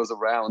so he goes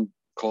around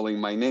calling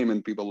my name,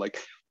 and people like,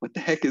 what the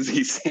heck is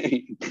he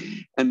saying?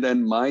 And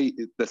then my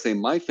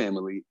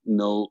family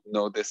know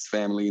this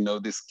family, know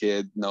this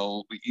kid,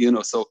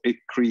 so it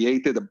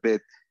created a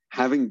bit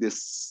having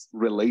this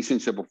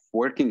relationship of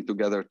working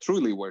together,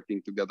 truly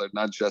working together,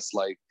 not just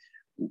like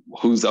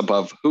who's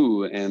above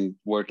who and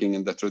working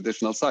in the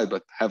traditional side,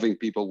 but having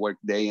people work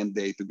day and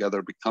day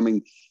together,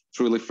 becoming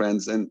truly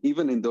friends. And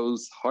even in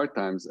those hard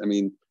times, I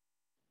mean,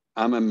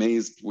 I'm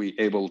amazed we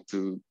able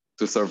to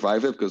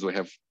survive it, because we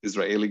have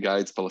Israeli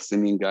guides,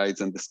 Palestinian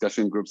guides, and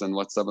discussion groups and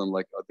WhatsApp. I'm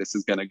like, oh, this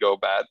is going to go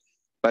bad.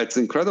 But it's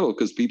incredible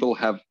because people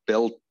have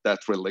built that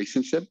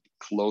relationship,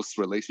 close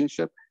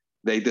relationship.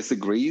 They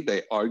disagree,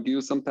 they argue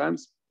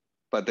sometimes,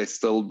 but they're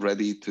still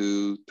ready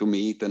to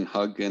meet and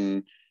hug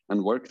and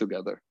work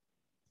together.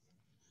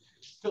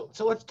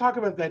 So let's talk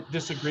about that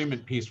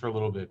disagreement piece for a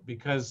little bit,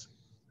 because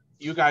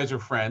you guys are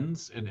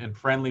friends and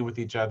friendly with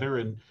each other,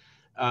 and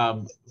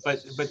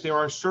but there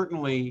are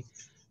certainly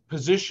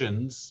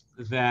positions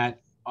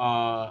that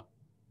are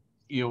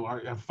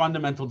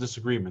fundamental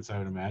disagreements, I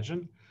would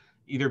imagine,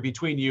 either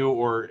between you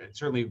or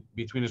certainly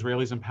between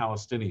Israelis and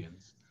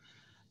Palestinians.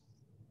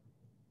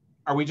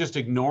 Are we just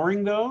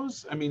ignoring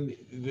those? I mean,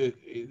 the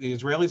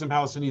Israelis and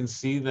Palestinians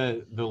see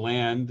the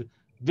land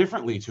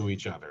differently to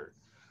each other.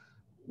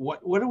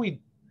 What do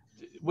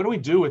we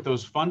do with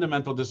those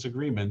fundamental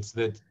disagreements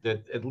that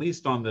at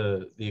least on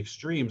the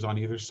extremes on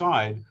either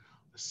side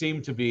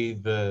seem to be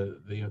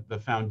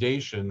the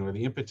foundation or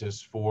the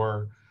impetus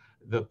for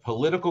the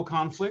political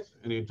conflict?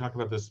 And you talk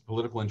about this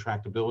political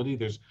intractability.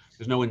 There's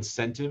no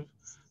incentive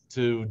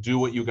to do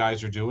what you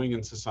guys are doing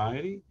in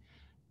society.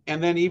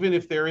 And then even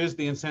if there is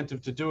the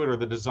incentive to do it or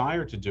the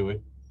desire to do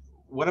it,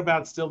 what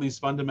about still these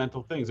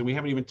fundamental things? And we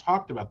haven't even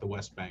talked about the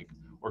West Bank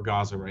or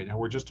Gaza right now.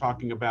 We're just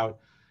talking about,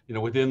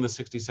 within the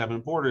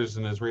 67 borders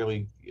and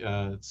Israeli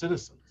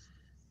citizens.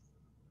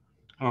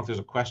 I don't know if there's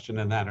a question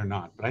in that or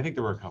not, but I think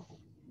there were a couple.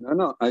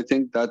 No, I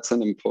think that's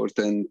an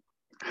important,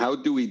 how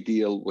do we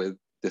deal with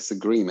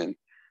disagreement?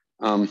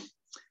 Well,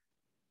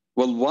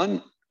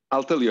 one,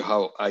 I'll tell you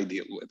how I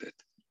deal with it.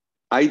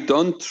 I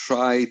don't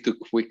try to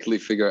quickly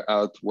figure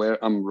out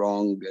where I'm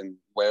wrong and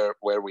where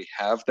we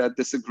have that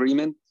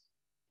disagreement.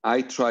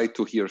 I try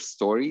to hear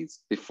stories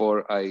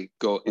before I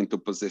go into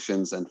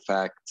positions and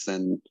facts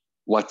and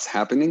what's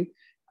happening.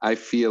 I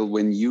feel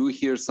when you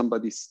hear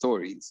somebody's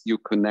stories, you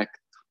connect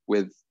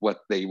with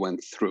what they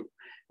went through,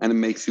 and it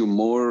makes you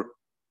more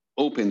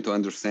open to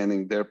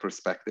understanding their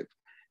perspective.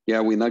 Yeah,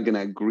 we're not going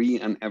to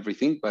agree on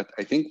everything, but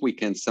I think we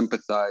can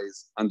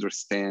sympathize,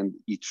 understand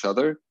each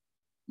other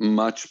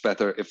much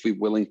better if we're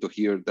willing to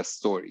hear the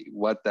story,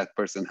 what that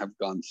person have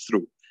gone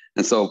through.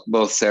 And so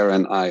both Sarah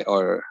and I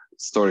are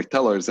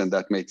storytellers, and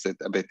that makes it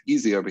a bit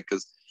easier,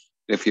 because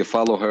if you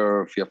follow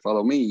her, if you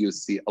follow me, you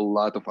see a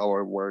lot of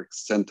our work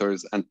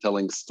centers on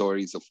telling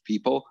stories of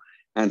people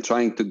and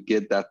trying to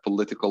get that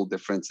political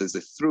differences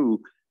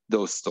through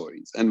those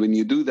stories. And when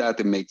you do that,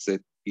 it makes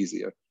it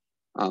easier.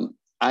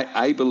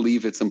 I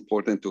believe it's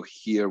important to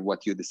hear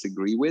what you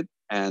disagree with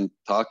and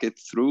talk it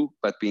through,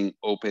 but being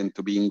open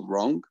to being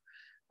wrong,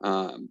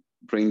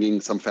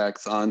 bringing some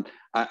facts on.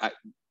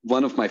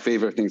 One of my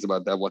favorite things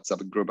about that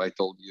WhatsApp group I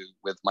told you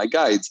with my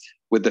guides,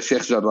 with the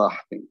Sheikh Jarrah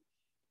thing,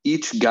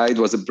 each guide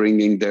was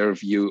bringing their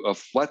view of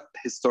what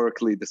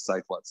historically the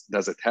site was.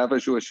 Does it have a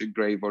Jewish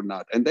grave or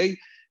not? And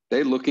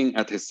they're looking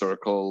at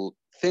historical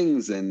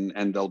things,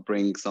 and they'll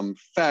bring some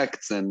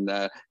facts, and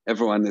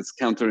everyone is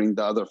countering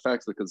the other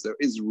facts because there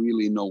is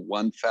really no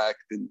one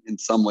fact in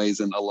some ways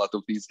in a lot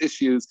of these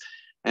issues.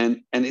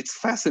 And it's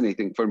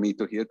fascinating for me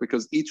to hear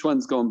because each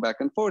one's going back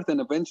and forth, and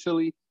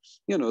eventually,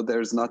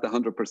 there's not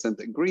 100%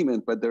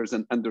 agreement, but there's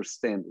an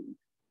understanding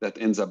that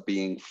ends up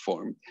being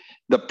formed.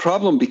 The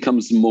problem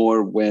becomes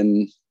more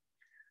when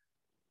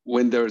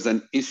there's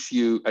an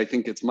issue. I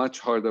think it's much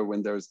harder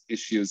when there's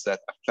issues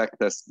that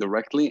affect us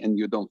directly and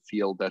you don't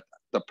feel that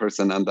the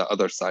person on the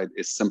other side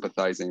is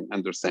sympathizing,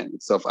 understanding.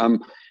 So if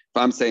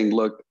I'm saying,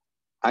 look,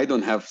 I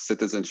don't have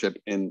citizenship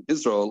in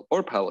Israel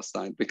or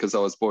Palestine because I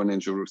was born in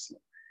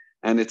Jerusalem.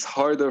 And it's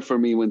harder for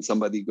me when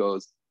somebody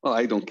goes, well,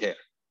 I don't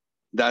care.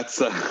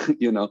 That's,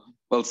 well,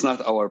 it's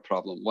not our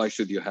problem. Why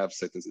should you have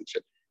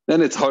citizenship?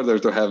 Then it's harder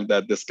to have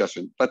that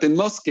discussion. But in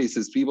most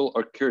cases, people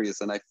are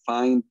curious. And I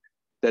find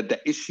that the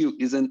issue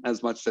isn't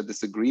as much the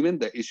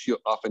disagreement. The issue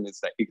often is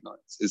the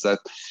ignorance, is that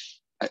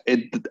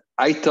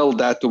I tell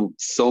that to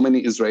so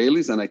many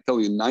Israelis, and I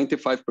tell you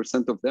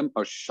 95% of them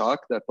are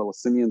shocked that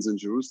Palestinians in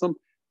Jerusalem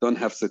don't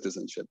have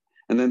citizenship.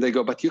 And then they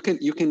go, but you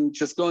can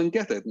just go and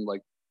get it. And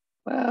like,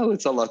 well,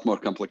 it's a lot more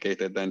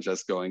complicated than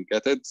just go and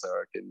get it.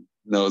 Sarah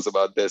knows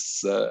about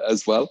this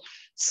as well.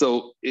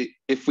 So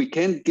if we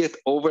can get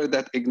over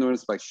that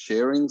ignorance by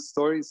sharing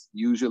stories,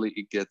 usually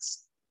it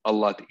gets a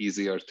lot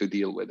easier to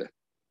deal with it.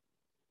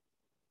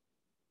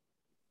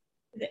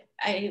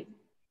 I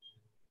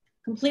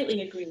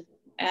completely agree.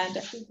 And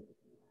I think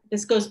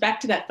this goes back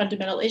to that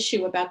fundamental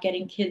issue about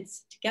getting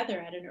kids together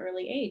at an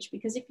early age,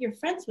 because if you're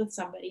friends with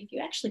somebody, if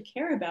you actually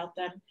care about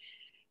them,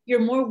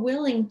 you're more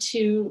willing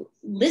to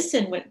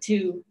listen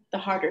to the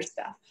harder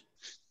stuff.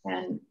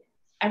 And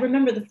I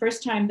remember the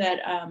first time that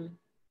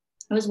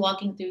I was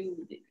walking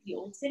through the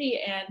old city,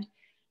 and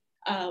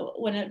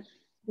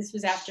this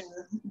was after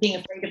being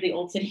afraid of the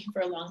old city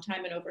for a long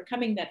time and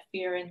overcoming that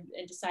fear and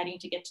deciding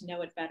to get to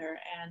know it better.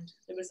 And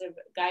there was a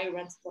guy who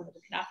runs one of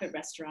the knafe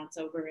restaurants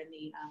over in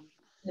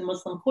the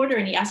Muslim Quarter,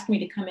 and he asked me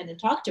to come in and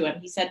talk to him.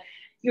 He said,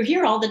 "You're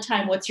here all the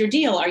time. What's your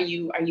deal? Are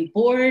you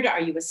bored?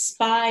 Are you a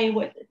spy?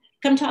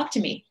 Come talk to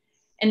me."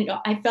 And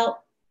I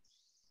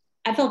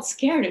felt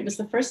scared. It was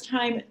the first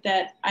time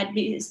that I'd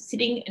be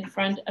sitting in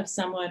front of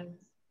someone,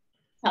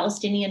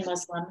 Palestinian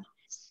Muslim,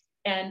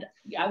 and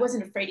I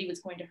wasn't afraid he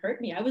was going to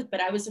hurt me. But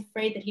I was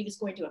afraid that he was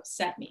going to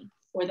upset me,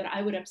 or that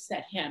I would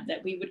upset him,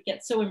 that we would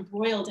get so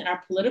embroiled in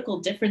our political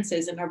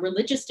differences and our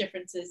religious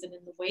differences and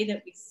in the way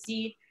that we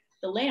see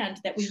the land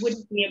that we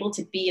wouldn't be able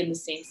to be in the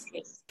same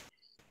space.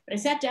 But I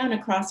sat down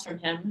across from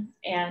him,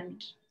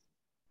 and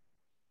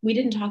we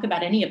didn't talk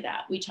about any of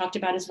that. We talked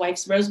about his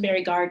wife's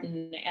rosemary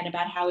garden and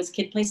about how his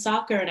kid plays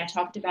soccer. And I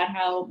talked about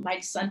how my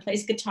son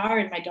plays guitar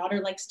and my daughter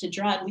likes to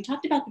draw. And we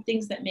talked about the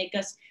things that make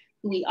us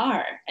who we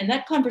are. And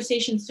that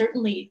conversation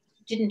certainly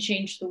didn't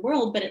change the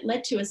world, but it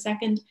led to a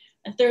second,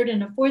 a third,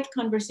 and a fourth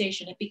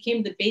conversation. It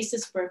became the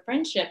basis for a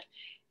friendship.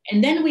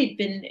 And then we've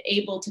been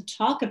able to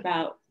talk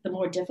about the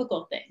more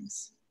difficult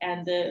things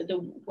and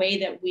the way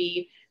that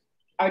we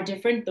are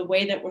different, the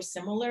way that we're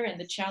similar, and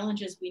the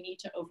challenges we need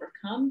to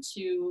overcome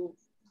to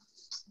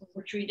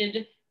we're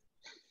treated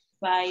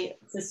by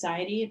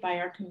society, by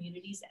our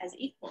communities as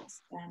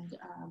equals and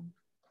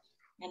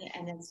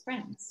as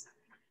friends.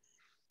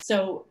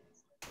 So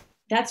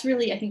that's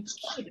really, I think,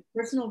 key to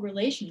personal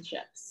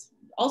relationships.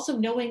 Also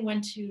knowing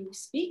when to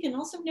speak and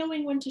also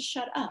knowing when to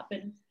shut up.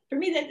 And for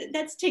me,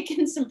 that's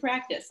taken some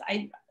practice.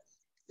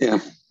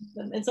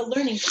 It's a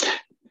learning process.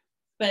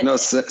 But no,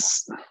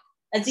 Aziz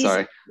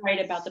sorry. is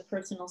right about the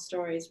personal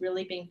stories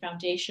really being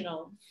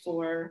foundational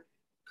for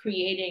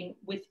creating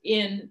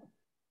within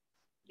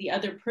the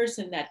other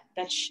person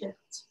that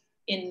shift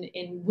in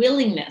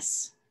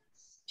willingness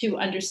to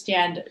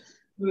understand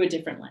through a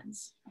different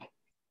lens.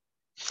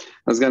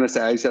 I was going to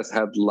say, I just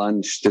had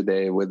lunch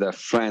today with a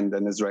friend,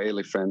 an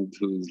Israeli friend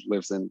who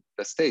lives in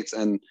the States.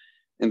 And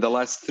in the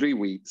last 3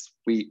 weeks,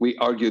 we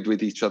argued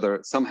with each other.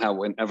 Somehow,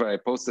 whenever I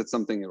posted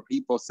something or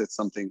he posted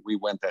something, we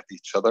went at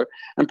each other.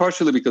 And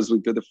partially because we're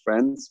good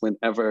friends,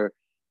 whenever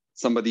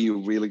somebody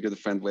you're really good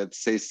friend with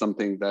says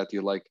something that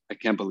you're like, I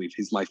can't believe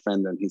he's my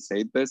friend and he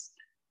said this.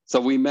 So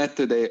we met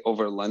today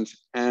over lunch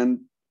and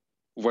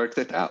worked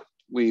it out.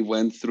 We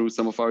went through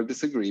some of our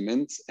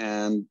disagreements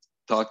and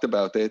talked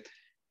about it.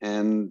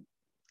 And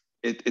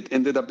it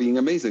ended up being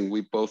amazing.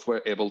 We both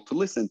were able to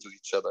listen to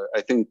each other.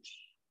 I think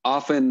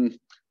often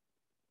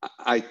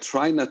I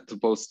try not to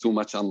post too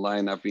much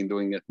online. I've been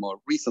doing it more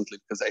recently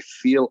because I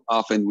feel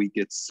often we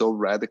get so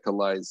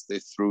radicalized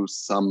through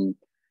some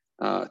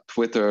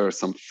Twitter or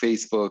some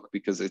Facebook,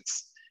 because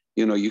it's,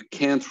 you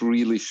can't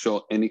really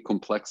show any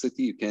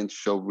complexity. You can't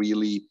show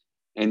really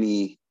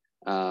any,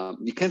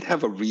 you can't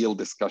have a real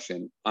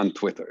discussion on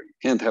Twitter. You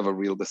can't have a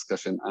real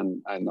discussion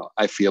on,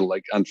 I feel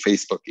like on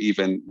Facebook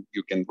even,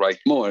 you can write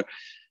more.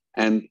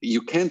 And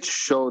you can't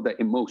show the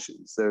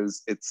emotions.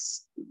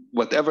 It's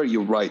whatever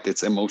you write,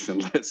 it's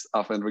emotionless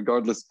often,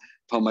 regardless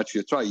how much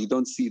you try. You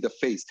don't see the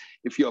face.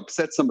 If you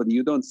upset somebody,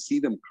 you don't see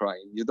them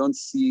crying. You don't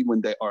see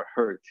when they are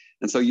hurt.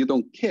 And so you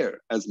don't care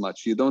as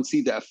much. You don't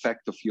see the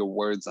effect of your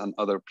words on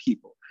other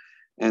people.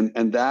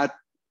 And that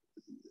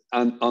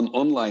on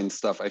online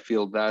stuff, I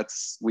feel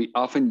we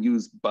often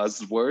use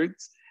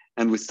buzzwords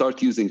and we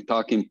start using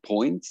talking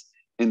points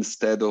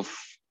instead of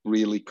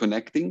really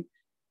connecting.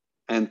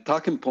 And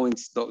talking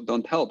points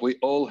don't help. We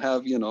all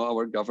have,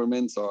 our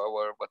governments or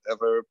our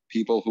whatever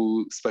people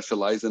who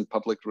specialize in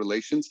public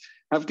relations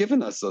have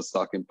given us those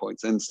talking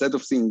points. And instead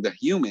of seeing the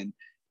human,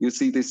 you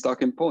see these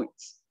talking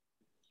points.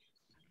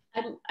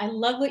 I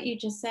love what you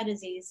just said,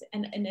 Aziz.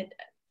 And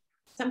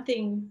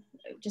something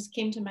just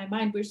came to my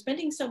mind. We're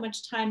spending so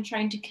much time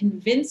trying to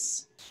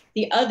convince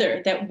the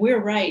other that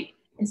we're right,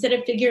 instead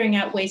of figuring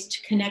out ways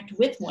to connect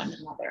with one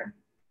another.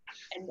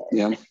 And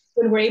yeah.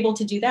 When we're able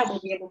to do that,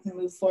 we'll be able to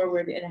move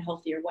forward in a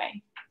healthier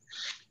way.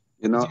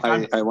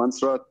 I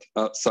once wrote,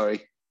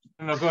 sorry.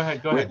 No, go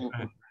ahead. Go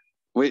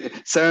ahead.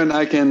 Sarah and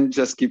I can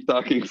just keep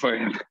talking for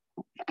him.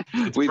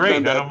 We've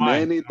done that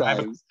many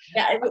times.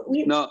 Yeah,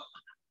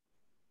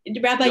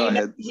 Rabbi,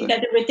 you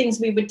said there were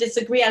things we would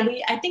disagree on.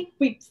 I think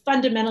we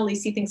fundamentally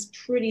see things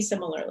pretty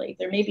similarly.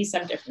 There may be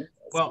some differences.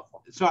 Well,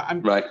 so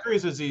I'm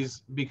curious,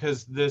 Aziz,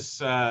 because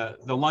the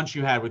lunch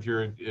you had with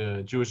your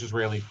Jewish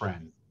Israeli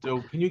friend. So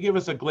can you give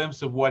us a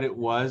glimpse of what it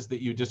was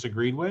that you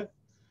disagreed with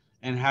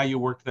and how you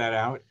worked that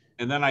out?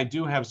 And then I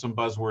do have some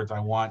buzzwords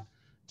I want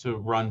to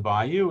run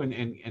by you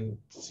and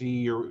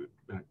see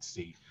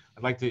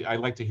I'd like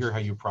to hear how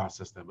you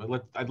process them.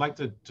 But I'd like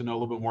to know a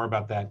little bit more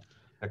about that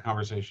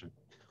conversation.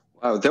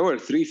 Wow, there were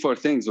 3-4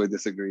 things we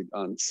disagreed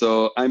on.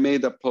 So I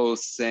made a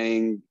post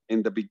saying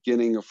in the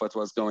beginning of what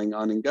was going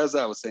on in Gaza,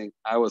 I was saying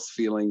I was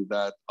feeling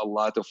that a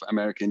lot of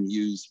American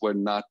Jews were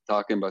not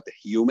talking about the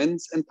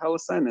humans in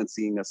Palestine and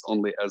seeing us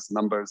only as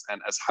numbers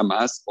and as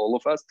Hamas, all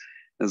of us.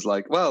 It's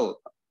like, well,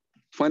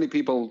 20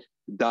 people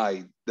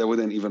died. They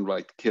wouldn't even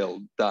write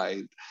killed,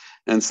 died.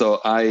 And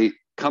so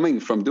coming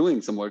from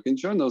doing some work in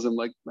journalism,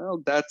 like,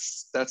 well,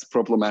 that's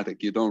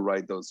problematic. You don't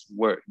write those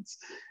words.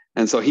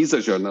 And so he's a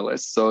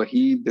journalist, so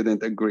he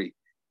didn't agree.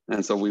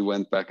 And so we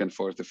went back and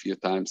forth a few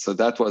times. So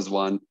that was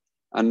one.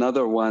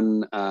 Another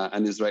one,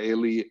 an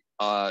Israeli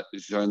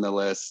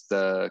journalist,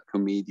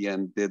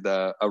 comedian, did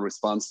a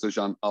response to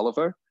John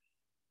Oliver.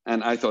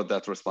 And I thought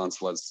that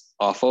response was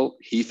awful.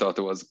 He thought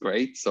it was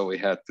great. So we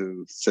had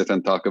to sit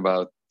and talk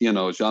about,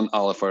 John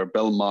Oliver,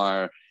 Bill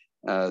Maher,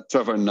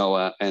 Trevor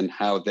Noah, and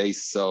how they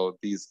saw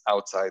these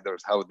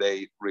outsiders, how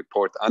they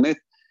report on it.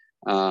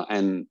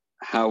 And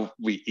how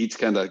we each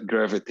kind of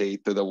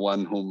gravitate to the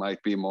one who might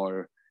be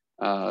more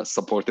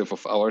supportive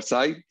of our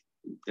side,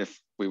 if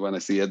we want to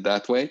see it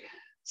that way.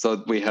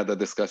 So we had a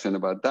discussion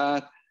about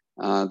that.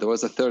 There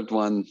was a third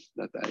one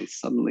that I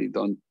suddenly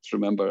don't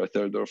remember, a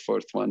third or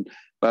fourth one,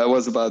 but it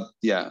was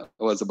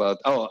about,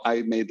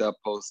 I made a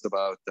post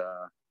about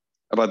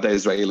the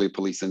Israeli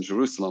police in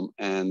Jerusalem.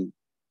 And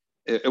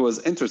it was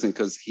interesting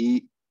because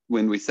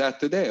when we sat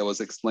today, I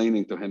was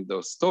explaining to him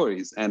those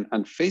stories. And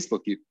on Facebook,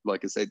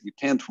 like I said, you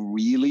can't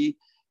really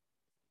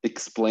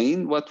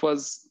explain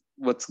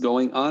what's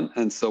going on.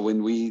 And so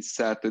when we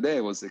sat today,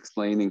 I was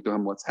explaining to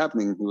him what's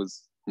happening. He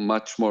was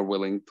much more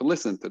willing to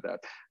listen to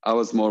that. I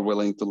was more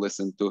willing to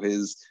listen to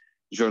his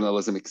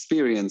journalism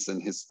experience and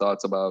his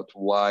thoughts about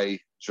why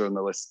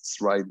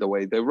journalists write the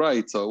way they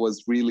write. So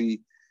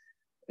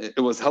it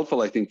was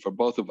helpful, I think, for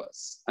both of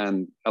us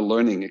and a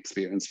learning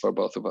experience for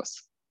both of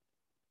us.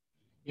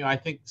 I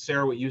think,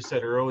 Sarah, what you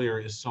said earlier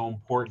is so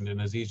important,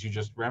 and Aziz, you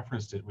just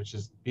referenced it, which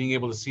is being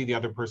able to see the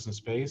other person's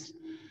face,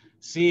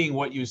 seeing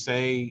what you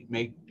say,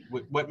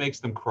 what makes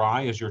them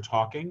cry as you're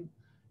talking,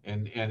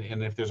 and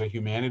if there's a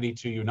humanity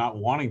to you not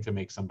wanting to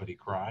make somebody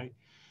cry.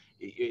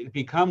 It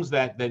becomes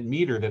that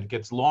meter that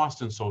gets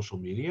lost in social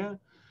media,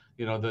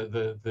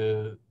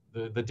 the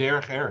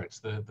derech eretz,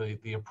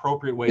 the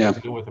appropriate way to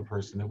deal with a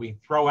person that we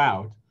throw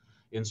out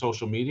in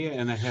social media,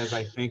 and it has,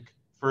 I think,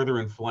 further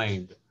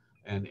inflamed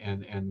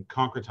and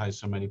concretize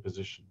so many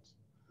positions.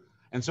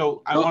 And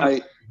so go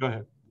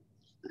ahead.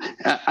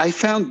 I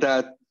found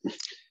that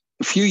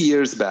a few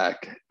years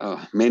back,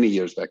 many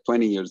years back,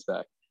 20 years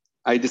back,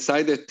 I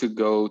decided to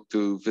go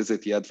to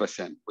visit Yad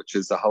Vashem, which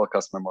is the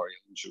Holocaust Memorial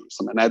in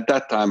Jerusalem. And at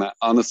that time, I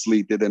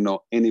honestly didn't know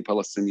any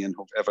Palestinian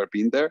who've ever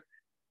been there.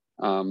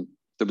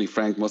 To be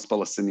frank, most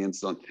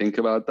Palestinians don't think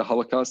about the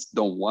Holocaust,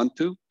 don't want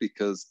to,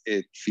 because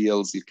it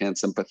feels you can't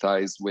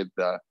sympathize with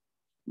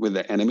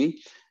the enemy.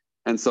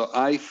 And so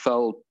I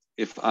felt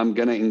if I'm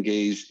going to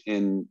engage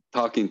in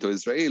talking to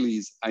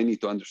Israelis, I need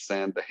to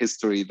understand the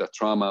history, the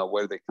trauma,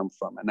 where they come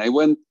from. And I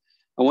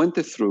went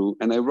through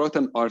and I wrote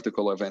an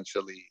article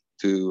eventually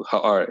to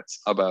Haaretz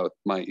about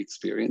my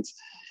experience.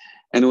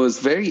 And it was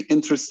very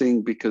interesting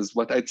because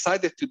what I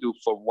decided to do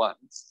for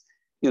once,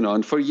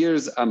 and for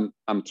years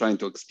I'm trying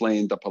to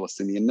explain the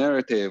Palestinian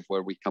narrative,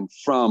 where we come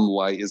from,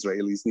 why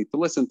Israelis need to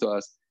listen to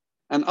us.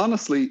 And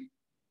honestly,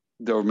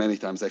 there were many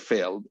times I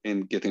failed in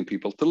getting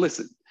people to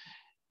listen.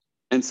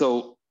 And so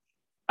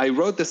I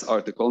wrote this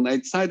article and I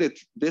decided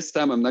this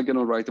time I'm not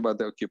going to write about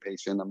the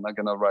occupation. I'm not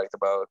going to write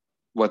about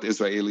what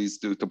Israelis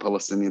do to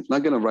Palestinians. I'm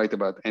not going to write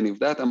about any of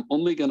that. I'm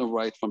only going to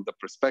write from the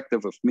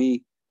perspective of me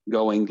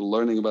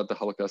learning about the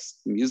Holocaust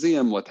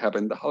Museum, what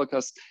happened in the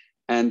Holocaust,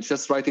 and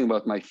just writing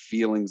about my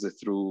feelings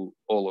through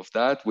all of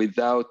that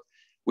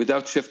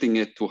without shifting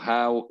it to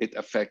how it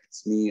affects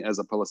me as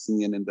a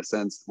Palestinian, in the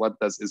sense, what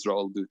does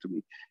Israel do to me?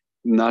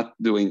 Not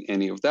doing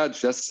any of that,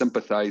 just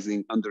sympathizing,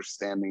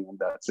 understanding, and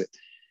that's it.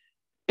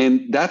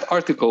 In that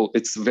article,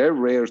 it's very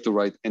rare to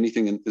write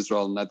anything in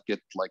Israel, not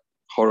get like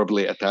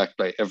horribly attacked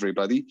by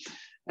everybody.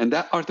 And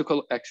that article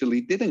actually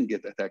didn't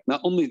get attacked.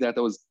 Not only that,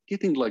 I was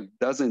getting like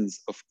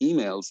dozens of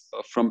emails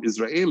from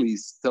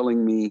Israelis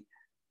telling me,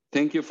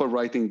 thank you for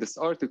writing this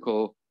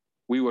article.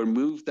 We were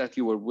moved that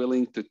you were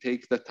willing to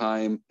take the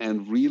time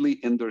and really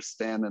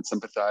understand and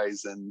sympathize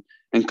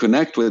and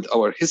connect with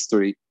our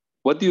history.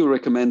 What do you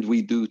recommend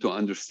we do to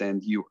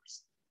understand yours?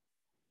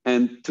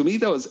 And to me,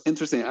 that was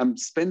interesting. I'm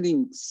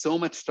spending so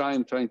much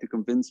time trying to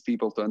convince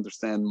people to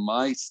understand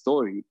my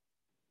story,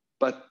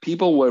 but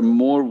people were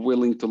more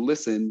willing to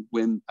listen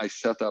when I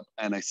shut up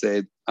and I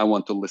said, I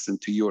want to listen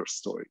to your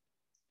story.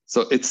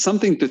 So it's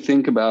something to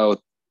think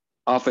about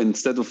often,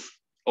 instead of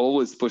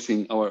always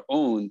pushing our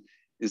own,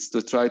 is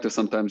to try to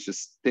sometimes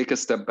just take a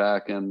step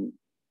back and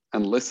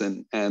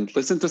listen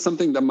to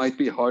something that might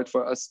be hard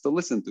for us to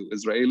listen to.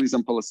 Israelis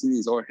and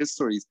Palestinians, our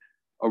histories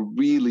are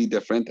really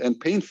different and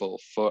painful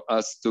for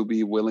us to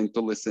be willing to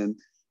listen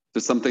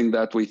to something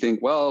that we think,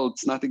 well,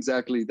 it's not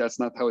exactly, that's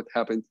not how it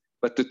happened.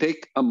 But to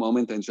take a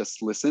moment and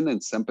just listen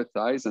and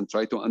sympathize and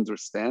try to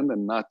understand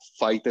and not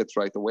fight it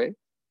right away,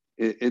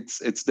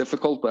 it's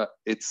difficult, but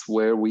it's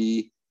where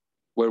we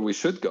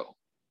should go.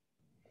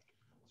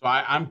 So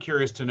I'm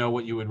curious to know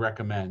what you would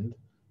recommend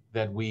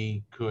that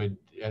we could,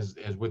 as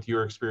with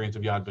your experience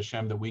of Yad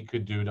Vashem, that we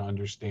could do to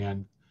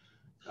understand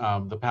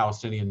the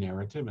Palestinian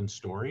narrative and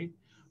story.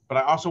 But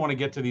I also want to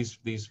get to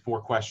these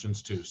four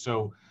questions too.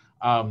 So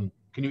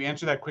can you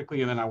answer that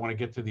quickly? And then I want to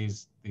get to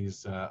these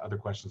other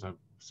questions. I'm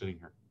sitting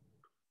here.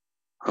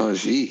 Oh,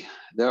 gee,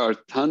 there are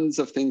tons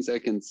of things I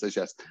can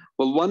suggest.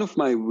 Well, one of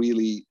my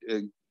really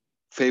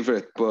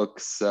favorite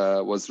books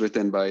was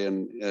written by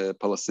a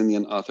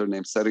Palestinian author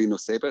named Sari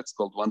Nusseibeh. It's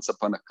called Once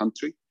Upon a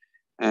Country.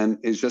 And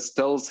it just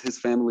tells his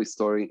family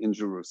story in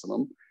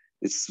Jerusalem.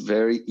 It's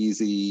very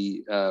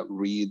easy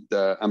read,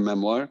 a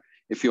memoir.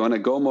 If you want to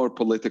go more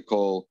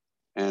political,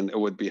 and it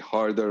would be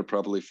harder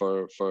probably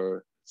for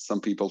some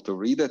people to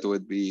read it, it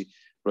would be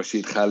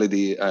Rashid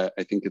Khalidi.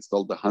 I think it's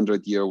called The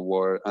 100-Year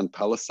War on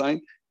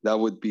Palestine. That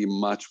would be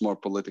much more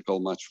political,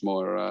 much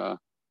more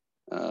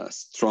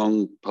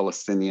strong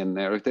Palestinian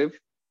narrative.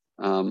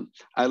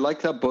 I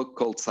like that book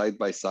called Side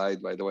by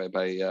Side, by the way,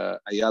 by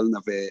Ayal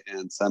Naveh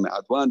and Sami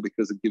Adwan,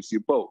 because it gives you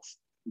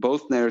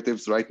both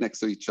narratives right next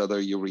to each other.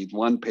 You read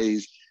one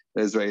page,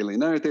 the Israeli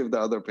narrative,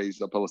 the other page,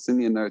 the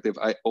Palestinian narrative.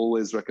 I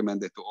always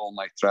recommend it to all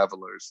my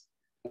travelers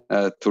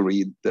to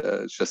read,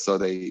 just so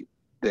they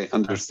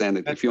understand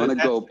it. If you want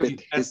to go a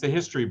bit, that's the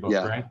history book,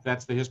 yeah. Right?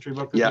 That's the history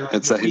book. Yeah,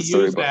 it's a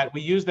history book.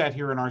 We use that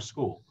here in our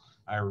school.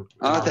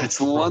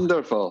 That's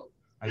wonderful.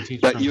 I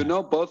teach, but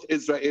both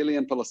Israeli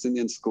and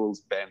Palestinian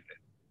schools banned it.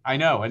 I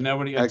know, and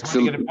nobody. It's hard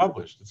to get it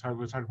published. It's hard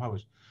to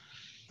publish.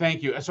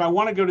 Thank you. So I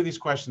want to go to these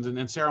questions,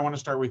 and Sarah, I want to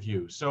start with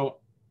you. So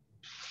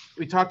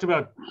we talked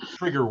about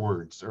trigger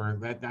words, or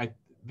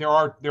there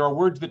are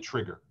words that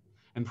trigger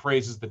and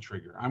phrases that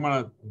trigger. I'm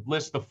going to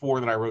list the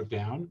four that I wrote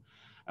down,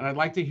 and I'd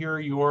like to hear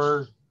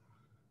your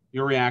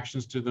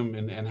reactions to them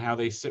and how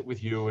they sit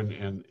with you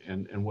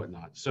and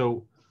whatnot.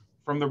 So,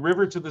 from the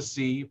river to the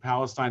sea,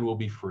 Palestine will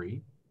be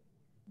free.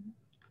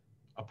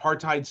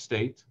 Apartheid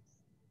state,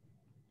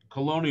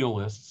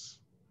 colonialists,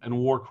 and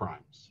war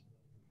crimes.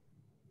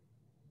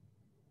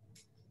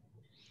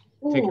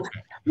 Ooh,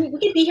 we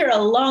could be here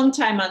a long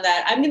time on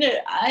that. I'm gonna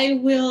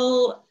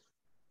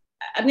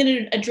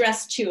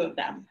address two of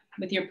them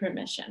with your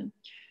permission.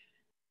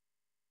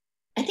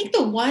 I think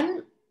the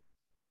one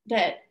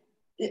that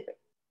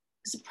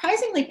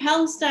surprisingly,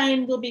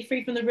 Palestine will be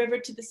free from the river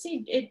to the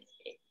sea.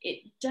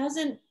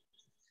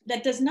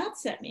 That does not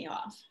set me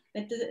off.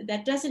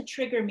 That doesn't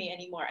trigger me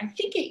anymore. I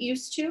think it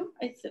used to,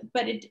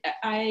 but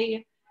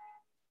I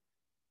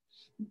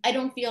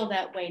don't feel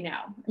that way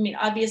now. I mean,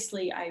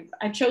 obviously,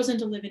 I've chosen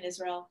to live in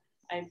Israel.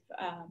 I've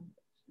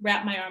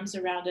wrapped my arms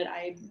around it.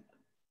 I'm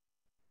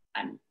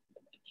a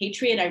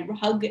patriot. I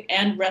hug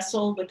and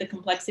wrestle with the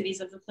complexities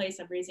of the place.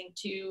 I'm raising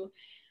two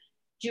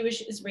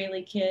Jewish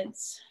Israeli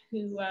kids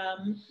who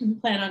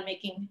plan on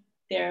making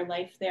their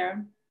life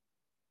there.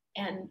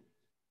 And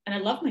And I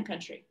love my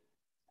country.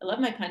 I love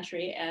my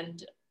country.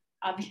 And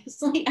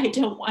obviously I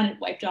don't want it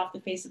wiped off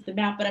the face of the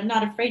map, but I'm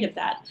not afraid of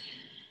that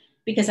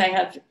because I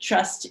have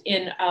trust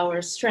in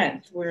our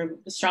strength. We're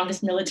the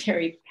strongest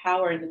military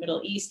power in the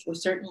Middle East. We're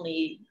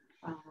certainly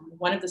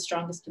one of the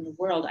strongest in the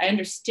world. I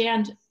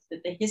understand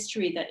that the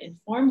history that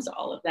informs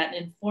all of that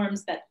and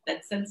informs that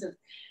sense of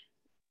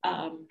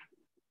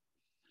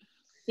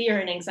fear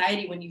and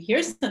anxiety when you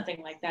hear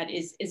something like that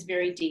is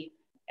very deep.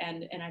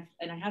 And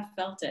I have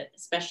felt it,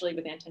 especially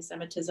with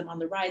anti-Semitism on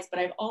the rise, but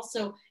I've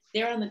also,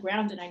 there on the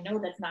ground, and I know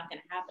that's not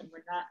going to happen.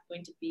 We're not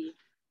going to be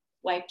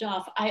wiped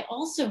off. I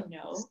also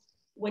know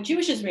what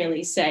Jewish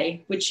Israelis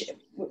say, which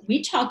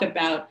we talk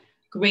about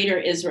greater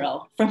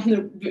Israel from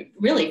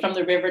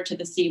the river to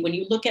the sea. When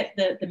you look at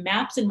the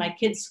maps in my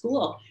kids'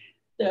 school,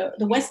 the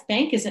West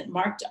Bank isn't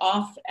marked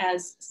off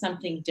as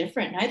something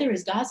different. Neither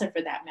is Gaza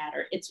for that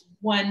matter. It's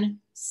one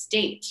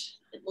state.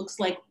 It looks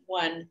like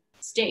one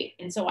state.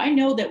 And so I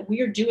know that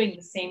we're doing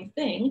the same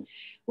thing.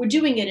 We're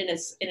doing it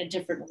in a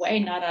different way,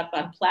 not up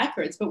on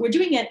placards, but we're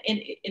doing it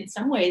in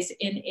some ways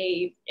in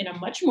a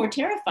much more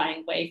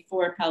terrifying way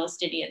for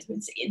Palestinians.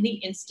 It's in the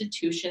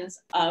institutions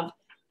of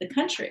the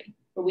country,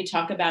 where we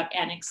talk about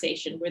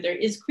annexation, where there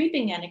is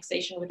creeping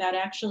annexation without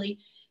actually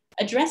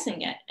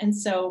addressing it. And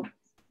so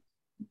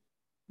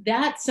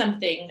that's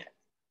something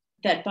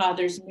that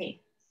bothers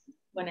me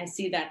when I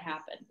see that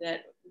happen,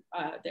 that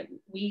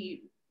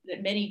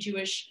many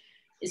Jewish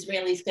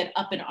Israelis get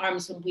up in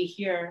arms when we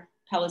hear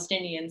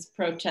Palestinians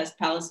protest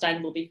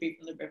Palestine will be free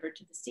from the river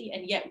to the sea.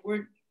 And yet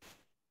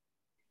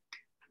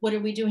what are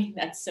we doing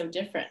that's so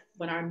different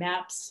when our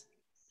maps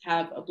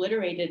have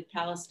obliterated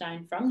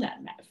Palestine from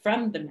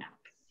the map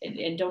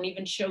and don't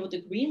even show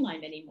the green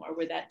line anymore,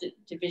 where that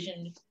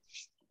division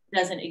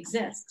doesn't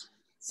exist.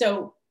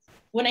 So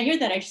when I hear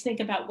that, I just think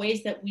about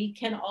ways that we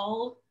can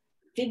all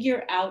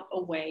figure out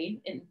a way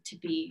to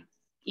be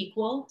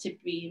equal, to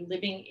be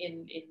living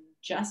in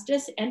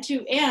justice, and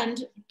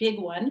big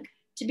one,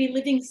 to be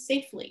living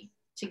safely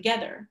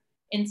together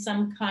in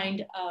some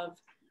kind of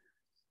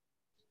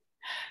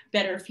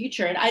better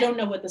future. And I don't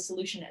know what the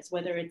solution is,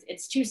 whether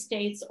it's two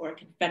states or a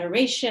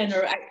confederation,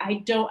 or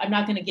I'm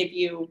not going to give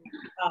you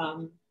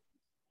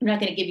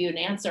an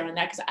answer on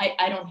that because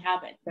I don't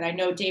have it. But I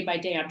know day by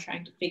day I'm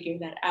trying to figure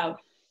that out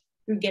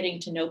through getting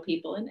to know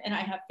people. And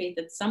I have faith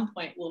at some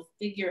point we'll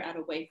figure out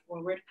a way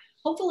forward,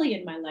 hopefully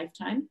in my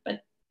lifetime,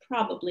 but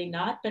probably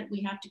not. But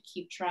we have to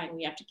keep trying.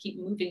 We have to keep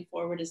moving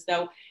forward as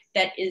though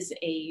that is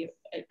a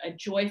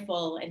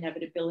joyful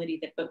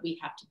inevitability, but we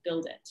have to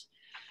build it.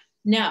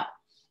 Now,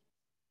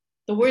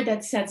 the word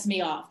that sets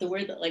me off, the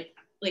word that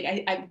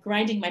I'm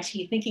grinding my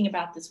teeth thinking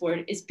about this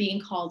word, is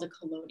being called a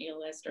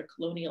colonialist or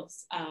colonial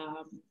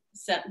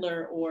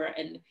settler or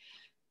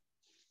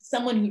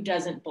someone who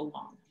doesn't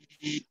belong.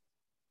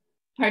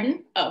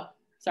 Pardon? Oh,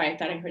 sorry, I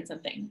thought I heard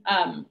something.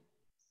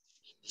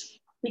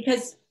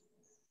 Because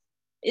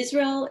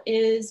Israel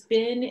has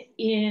been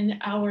in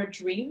our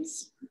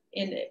dreams,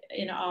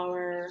 in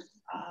our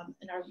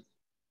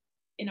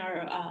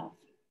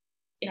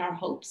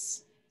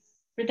hopes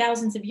for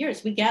thousands of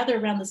years. We gather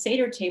around the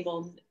Seder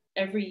table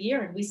every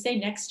year and we say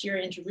next year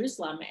in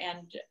Jerusalem.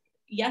 And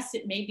yes,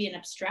 it may be an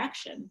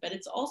abstraction, but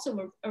it's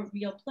also a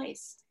real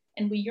place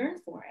and we yearn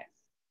for it.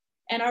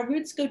 And our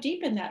roots go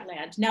deep in that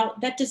land. Now,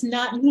 that does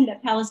not mean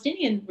that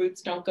Palestinian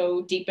roots don't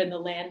go deep in the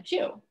land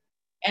too.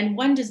 And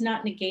one does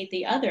not negate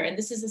the other. And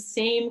this is the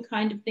same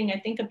kind of thing I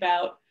think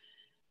about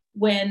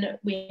when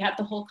we have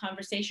the whole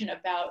conversation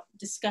about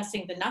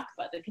discussing the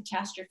Nakba, the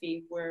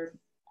catastrophe where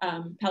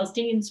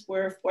Palestinians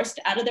were forced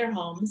out of their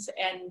homes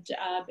and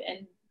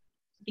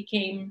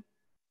became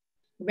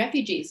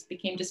refugees,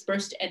 became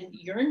dispersed and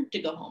yearned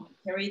to go home,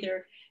 carry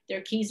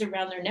their keys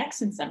around their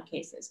necks in some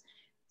cases.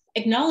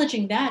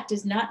 Acknowledging that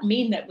does not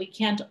mean that we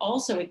can't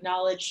also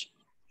acknowledge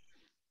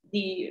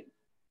the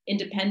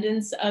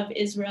independence of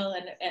Israel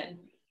and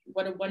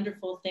what a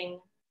wonderful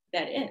thing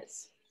that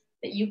is,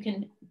 that you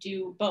can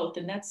do both.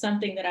 And that's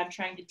something that I'm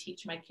trying to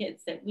teach my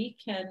kids, that we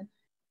can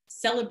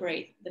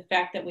celebrate the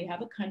fact that we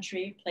have a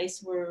country, a place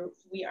where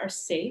we are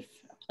safe,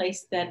 a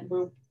place that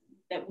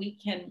we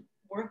can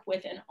work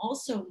with, and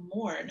also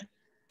mourn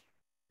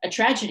a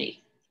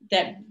tragedy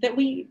that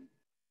we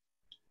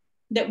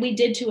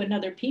did to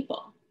another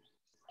people.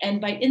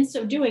 And in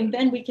so doing,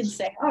 then we can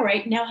say, all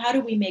right, now how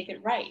do we make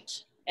it right?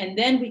 And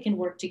then we can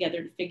work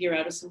together to figure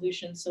out a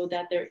solution so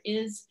that there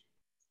is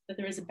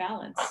a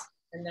balance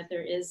and that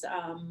there is,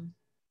 I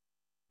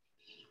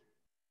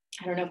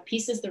don't know if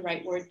peace is the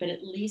right word, but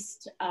at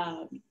least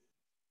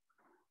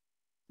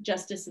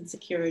justice and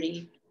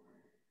security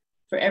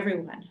for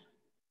everyone.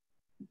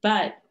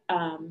 But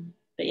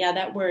yeah,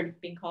 that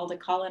word being called a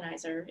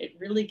colonizer, it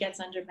really gets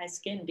under my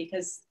skin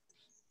because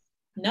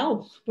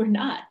no, we're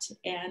not.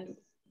 And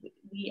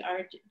we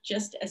are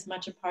just as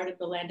much a part of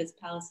the land as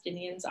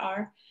Palestinians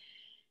are.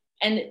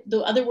 And the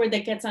other word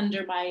that gets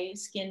under my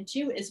skin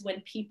too is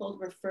when people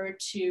refer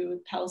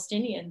to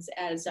Palestinians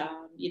as,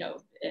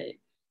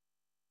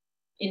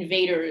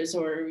 invaders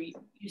or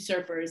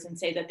usurpers and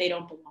say that they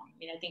don't belong. I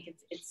mean, I think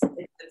it's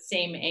the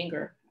same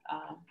anger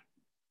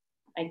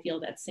I feel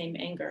that same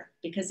anger,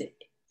 because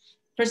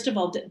first of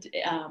all,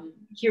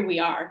 here we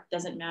are.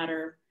 Doesn't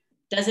matter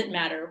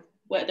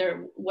what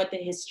the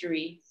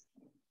history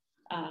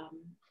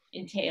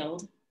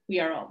entailed.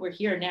 We're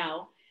here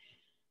now,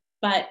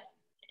 but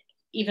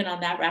even on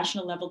that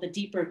rational level, the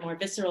deeper, more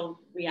visceral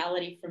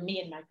reality for me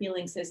and my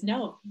feelings says,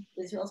 no,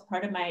 Israel's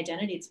part of my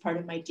identity. It's part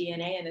of my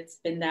DNA, and it's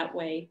been that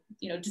way,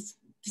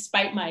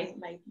 despite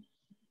my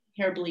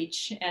hair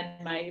bleach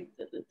and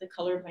the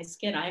color of my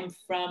skin. I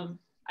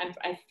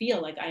feel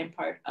like I am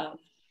part of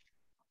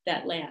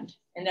that land,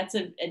 and that's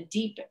a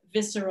deep,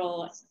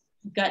 visceral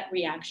gut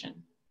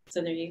reaction.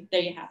 So there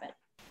you have it.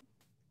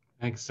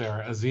 Thanks,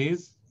 Sarah.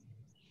 Aziz?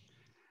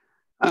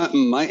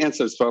 My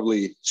answer is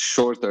probably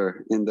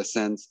shorter in the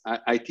sense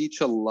I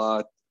teach a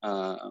lot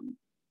all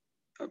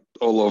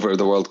over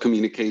the world,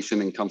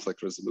 communication and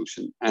conflict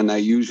resolution. And I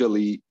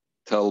usually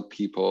tell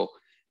people,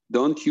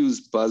 don't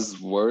use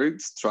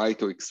buzzwords, try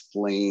to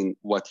explain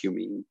what you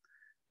mean.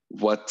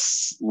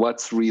 What's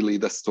really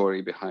the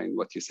story behind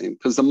what you're saying?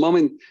 Because the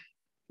moment,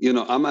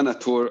 I'm on a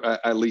tour,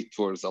 I lead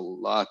tours a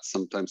lot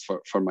sometimes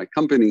for my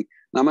company.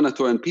 I'm on a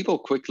tour and people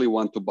quickly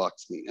want to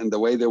box me. And the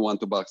way they want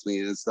to box me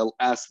is they'll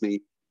ask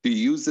me, do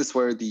you use this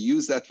word? Do you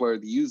use that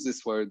word? Do you use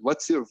this word?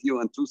 What's your view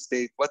on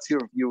two-state? What's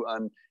your view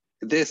on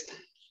this?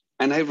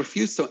 And I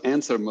refuse to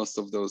answer most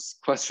of those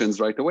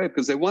questions right away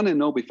because they want to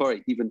know before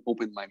I even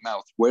open my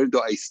mouth, where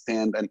do I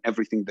stand and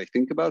everything they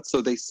think about?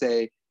 So they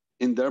say,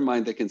 in their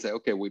mind, they can say,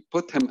 okay, we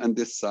put him on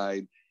this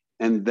side,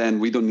 and then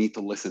we don't need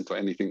to listen to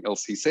anything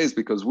else he says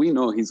because we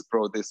know he's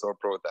pro this or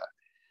pro that.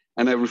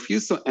 And I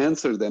refuse to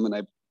answer them, and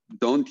I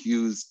don't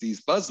use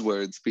these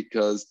buzzwords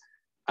because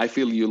I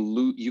feel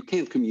you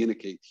can't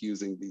communicate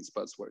using these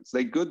buzzwords.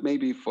 They're good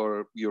maybe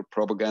for your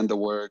propaganda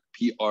work,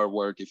 PR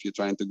work, if you're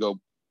trying to go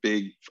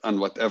big on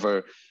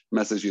whatever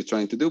message you're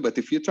trying to do. But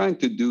if you're trying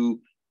to do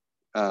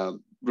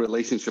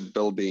relationship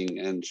building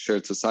and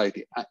shared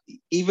society,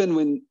 even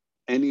when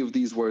any of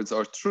these words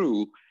are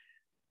true,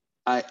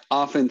 I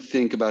often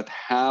think about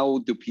how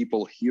do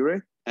people hear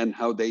it and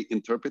how they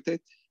interpret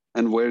it,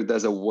 and where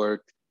does it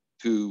work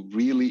to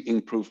really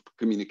improve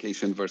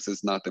communication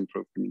versus not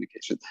improve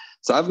communication.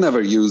 So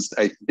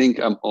I think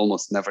I'm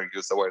almost never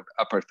used the word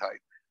apartheid.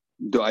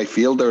 Do I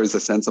feel there is a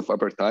sense of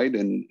apartheid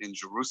in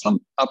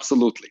Jerusalem?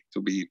 Absolutely.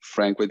 To be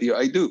frank with you,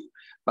 I do.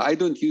 But I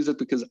don't use it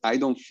because I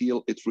don't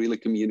feel it really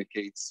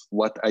communicates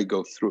what I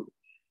go through.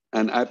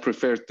 And I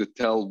prefer to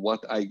tell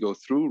what I go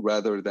through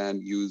rather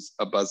than use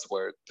a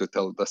buzzword to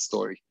tell the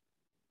story.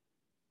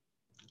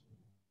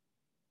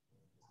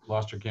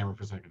 Lost your camera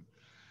for a second.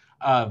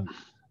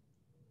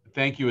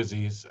 Thank you,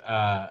 Aziz.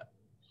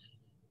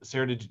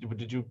 Sarah,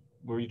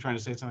 were you trying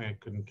to say something I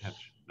couldn't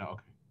catch? No,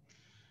 okay.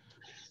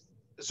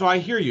 So I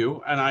hear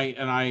you, and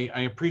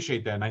I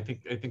appreciate that, and I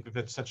think that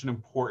that's such an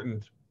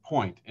important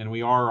point. And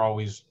we are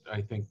always,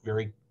 I think,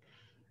 very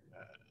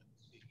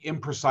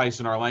imprecise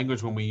in our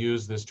language when we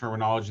use this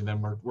terminology. And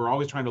then we're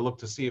always trying to look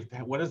to see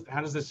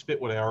how does this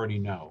fit what I already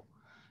know.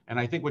 And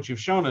I think what you've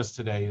shown us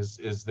today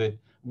is that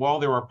while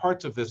there are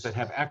parts of this that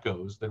have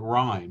echoes that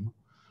rhyme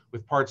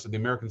with parts of the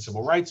American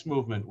Civil Rights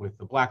Movement, with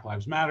the Black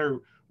Lives Matter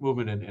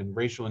movement and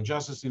racial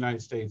injustice in the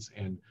United States,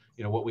 and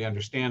what we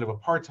understand of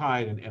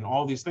apartheid and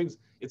all these things,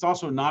 it's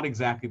also not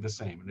exactly the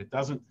same, and it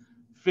doesn't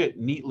fit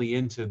neatly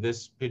into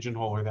this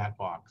pigeonhole or that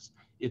box.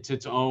 It's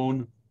its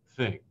own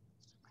thing.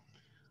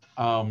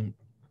 So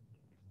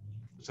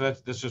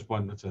that's just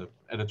one. That's an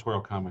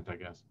editorial comment, I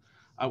guess.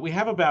 We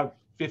have about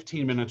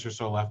 15 minutes or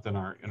so left in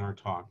our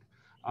talk.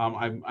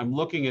 I'm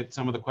looking at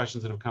some of the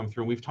questions that have come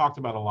through, and we've talked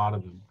about a lot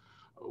of them.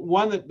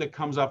 One that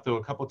comes up, though,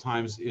 a couple of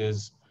times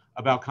is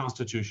about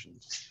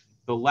constitutions.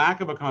 The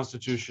lack of a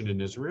constitution in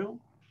Israel,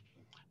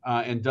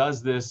 and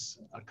does this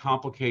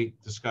complicate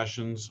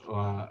discussions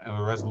and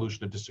a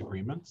resolution of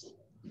disagreements?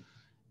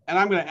 And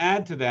I'm going to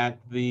add to that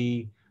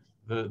the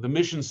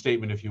mission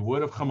statement, if you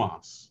would, of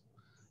Hamas,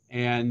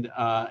 and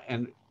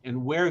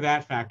where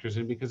that factors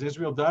in, because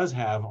Israel does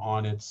have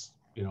on its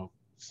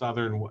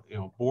southern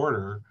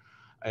border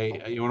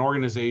an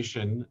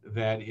organization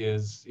that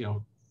is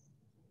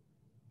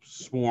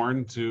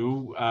sworn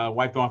to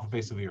wipe them off the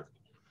face of the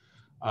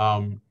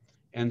earth.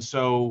 And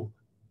so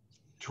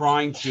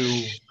trying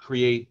to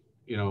create,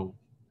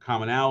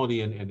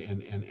 commonality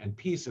and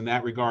peace in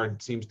that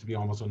regard seems to be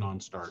almost a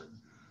non-starter.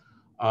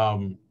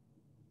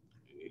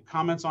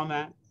 Comments on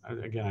that?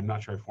 Again, I'm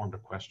not sure I formed a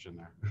question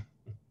there.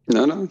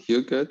 No,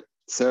 you're good.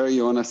 Sarah,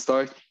 you want to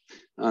start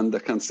on the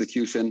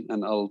Constitution,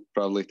 and I'll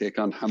probably take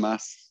on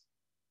Hamas.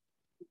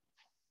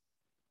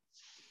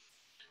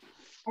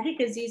 I think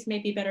Aziz may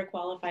be better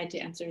qualified to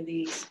answer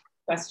these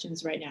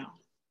questions right now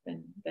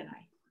than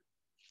I.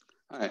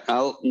 All right,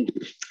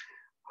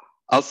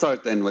 I'll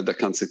start then with the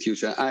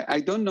Constitution.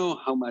 I don't know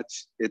how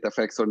much it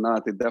affects or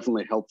not. It's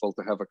definitely helpful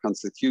to have a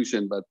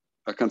Constitution, but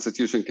a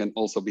Constitution can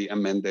also be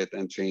amended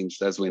and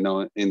changed, as we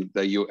know in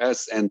the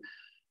US. And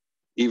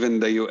even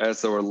the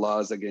US, our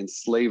laws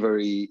against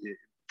slavery,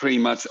 pretty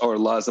much our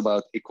laws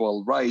about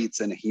equal rights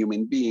and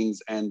human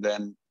beings, and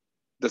then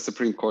the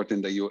Supreme Court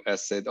in the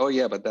US said, oh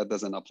yeah, but that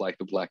doesn't apply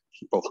to Black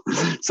people.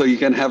 So you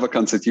can have a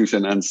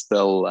constitution and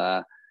still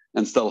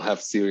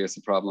have serious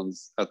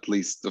problems, at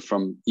least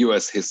from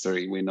US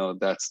history. We know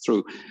that's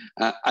true.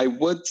 I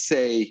would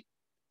say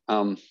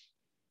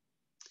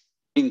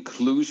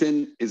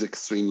inclusion is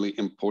extremely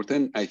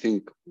important. I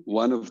think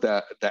one of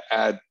the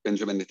ad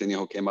Benjamin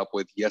Netanyahu came up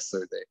with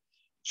yesterday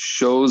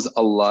shows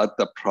a lot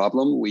the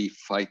problem we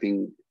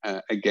fighting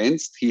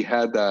against. He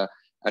had a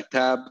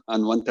tab,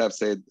 and one tab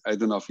said, I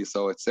don't know if you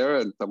saw it,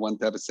 Sarah, and the one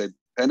tab said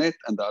Bennett,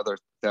 and the other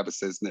tab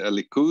says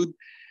Likud.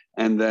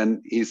 And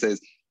then he says,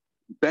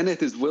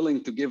 Bennett is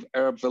willing to give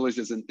Arab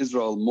villages in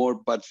Israel more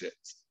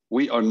budgets.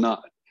 We are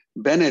not.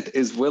 Bennett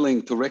is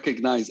willing to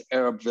recognize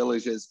Arab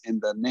villages in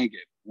the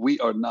Negev. We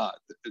are not.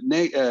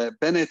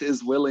 Bennett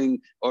is willing,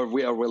 or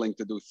we are willing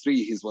to do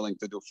 3. He's willing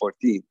to do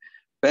 14.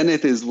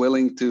 Bennett is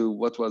willing to,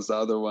 what was the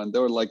other one?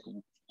 There were like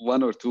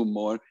 1 or 2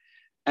 more.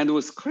 And it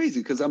was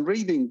crazy because I'm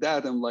reading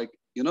that. I'm like,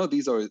 you know,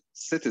 these are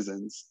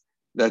citizens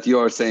that you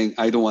are saying,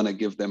 I don't want to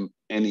give them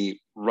any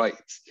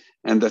rights.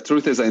 And the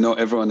truth is, I know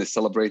everyone is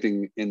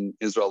celebrating in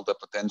Israel the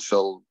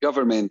potential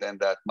government and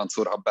that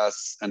Mansour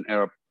Abbas, an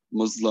Arab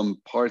Muslim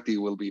party,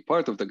 will be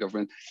part of the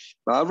government.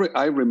 But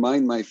I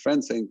remind my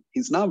friends saying,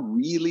 he's not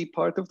really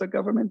part of the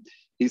government.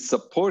 He's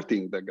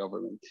supporting the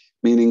government,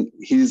 meaning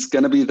he's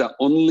going to be the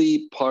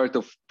only part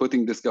of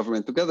putting this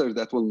government together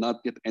that will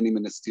not get any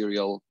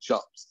ministerial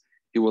jobs.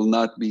 He will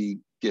not be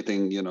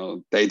getting, you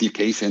know, the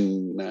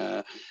education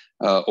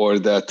or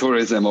the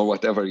tourism or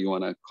whatever you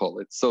want to call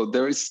it. So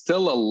there is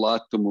still a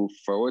lot to move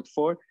forward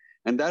for.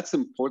 And that's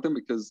important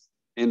because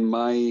in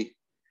my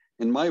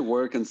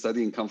work and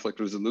studying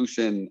conflict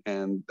resolution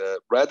and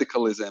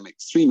radicalism,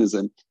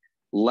 extremism,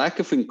 lack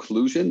of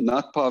inclusion,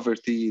 not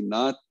poverty,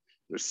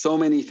 there's so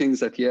many things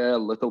that, yeah, a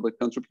little bit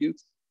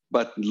contributes,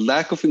 but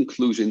lack of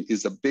inclusion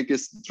is the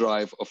biggest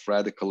drive of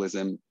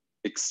radicalism,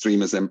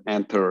 extremism,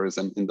 and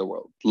terrorism in the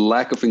world.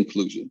 Lack of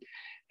inclusion.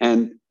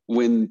 And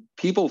when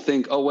people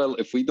think, oh, well,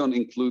 if we don't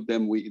include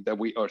them, that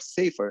we are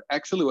safer,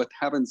 actually what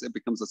happens, it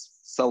becomes a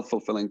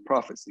self-fulfilling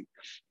prophecy.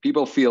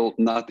 People feel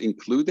not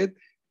included.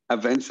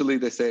 Eventually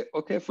they say,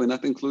 okay, if we're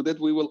not included,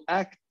 we will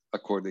act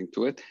according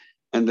to it.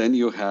 And then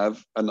you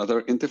have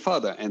another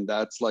intifada. And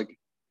that's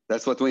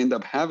what we end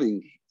up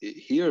having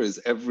here is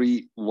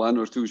every 1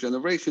 or 2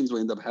 generations,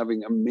 we end up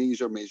having a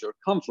major, major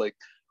conflict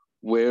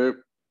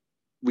where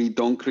we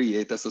don't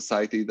create a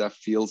society that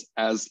feels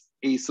as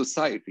a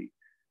society,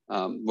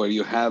 where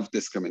you have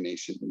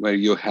discrimination, where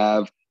you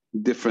have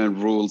different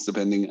rules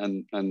depending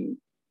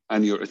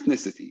on your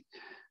ethnicity.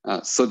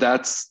 So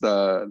that's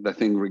the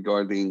thing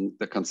regarding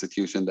the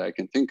constitution that I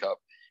can think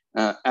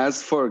of.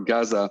 As for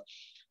Gaza,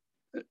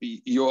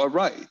 you are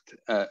right.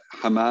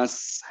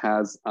 Hamas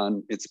has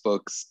on its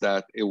books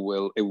that it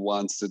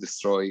wants to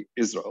destroy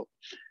Israel.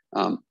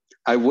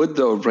 I would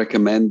though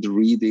recommend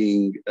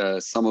reading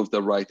some of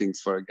the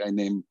writings for a guy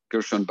named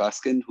Gershon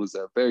Baskin, who's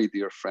a very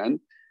dear friend.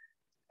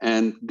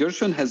 And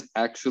Gershon has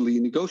actually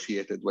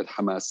negotiated with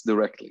Hamas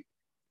directly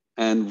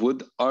and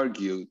would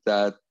argue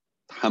that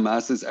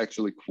Hamas is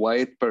actually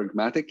quite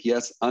pragmatic.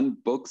 Yes, on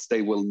books,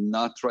 they will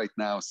not right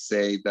now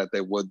say that they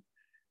would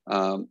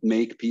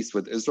make peace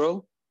with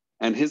Israel.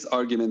 And his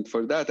argument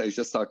for that, I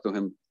just talked to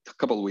him a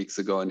couple of weeks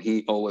ago, and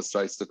he always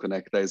tries to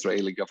connect the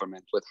Israeli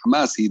government with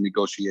Hamas. He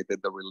negotiated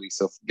the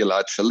release of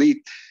Gilad Shalit.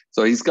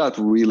 So he's got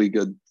really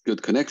good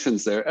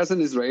connections there as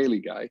an Israeli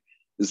guy,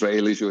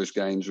 Israeli Jewish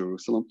guy in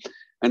Jerusalem.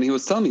 And he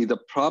was telling me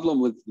the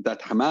problem that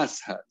Hamas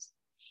has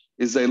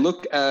is they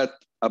look at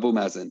Abu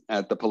Mazen,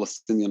 at the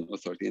Palestinian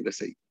Authority, and they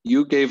say,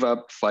 you gave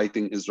up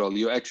fighting Israel.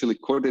 You actually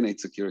coordinate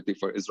security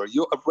for Israel.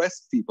 You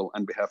arrest people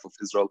on behalf of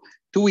Israel.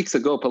 2 weeks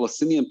ago,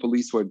 Palestinian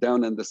police were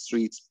down in the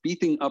streets,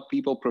 beating up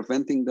people,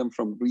 preventing them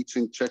from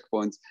reaching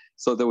checkpoints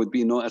so there would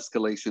be no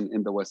escalation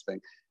in the West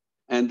Bank.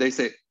 And they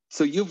say,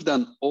 so you've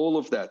done all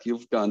of that.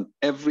 You've done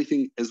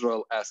everything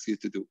Israel asked you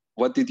to do.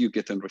 What did you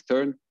get in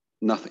return?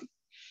 Nothing.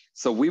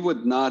 So we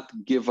would not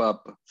give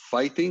up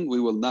fighting. We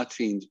will not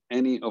change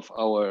any of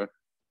our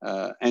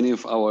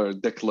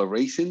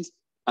declarations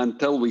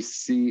until we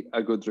see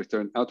a good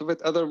return out of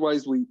it.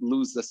 Otherwise, we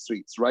lose the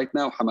streets. Right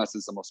now, Hamas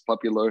is the most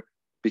popular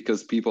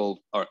because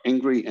people are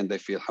angry and they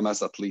feel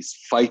Hamas at least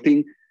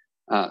fighting.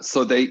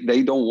 So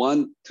they don't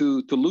want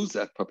to lose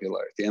that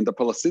popularity. And the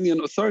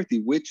Palestinian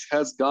Authority, which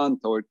has gone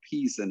toward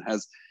peace and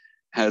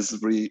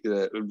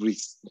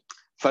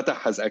Fatah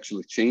has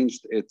actually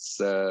changed its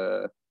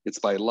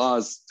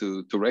bylaws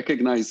to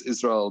recognize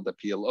Israel. The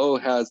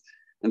PLO has.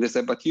 And they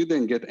said, but you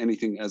didn't get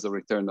anything as a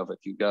return of it.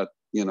 You got,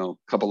 a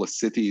couple of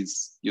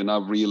cities. You're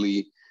not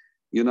really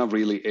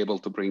able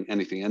to bring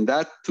anything. And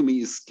that to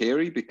me is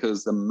scary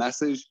because the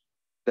message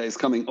that is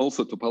coming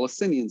also to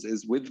Palestinians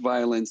is with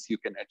violence, you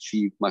can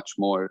achieve much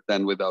more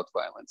than without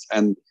violence.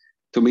 And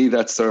to me,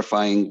 that's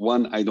terrifying.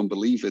 One, I don't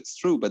believe it's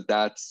true, but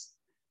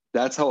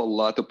that's how a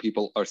lot of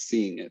people are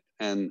seeing it.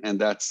 And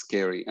that's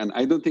scary. And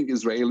I don't think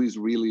Israelis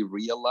really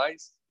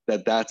realize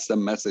that that's the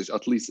message,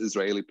 at least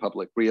Israeli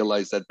public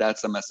realize that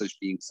that's the message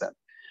being sent.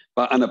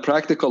 But on a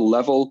practical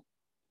level,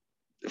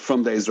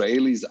 from the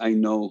Israelis I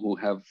know who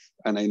have,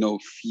 and I know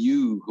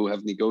few who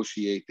have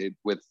negotiated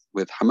with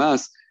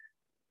Hamas,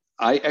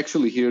 I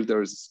actually hear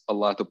there's a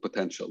lot of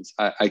potentials.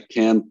 I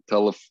can't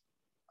tell if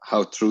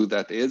how true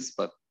that is,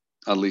 but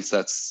at least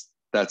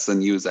that's the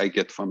news I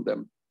get from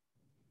them.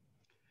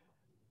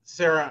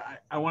 Sarah,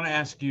 I want to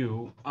ask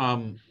you,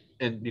 and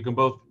you can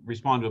both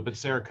respond to it, but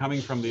Sarah,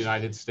 coming from the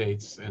United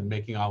States and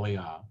making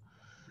Aliyah,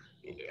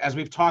 as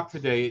we've talked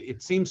today,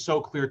 it seems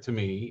so clear to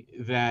me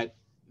that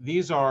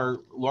these are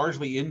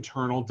largely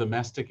internal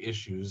domestic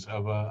issues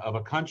of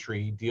a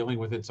country dealing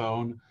with its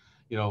own,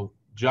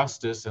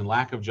 justice and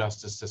lack of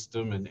justice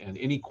system and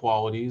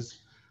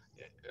inequalities.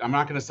 I'm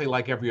not going to say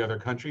like every other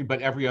country,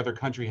 but every other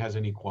country has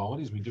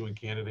inequalities. We do in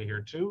Canada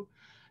here too.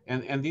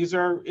 And these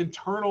are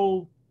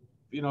internal,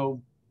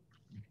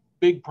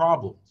 big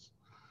problems.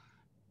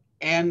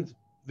 And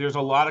there's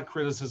a lot of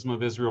criticism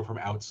of Israel from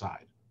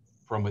outside,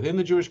 from within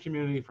the Jewish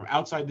community, from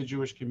outside the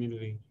Jewish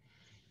community.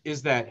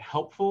 Is that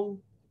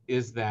helpful?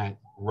 Is that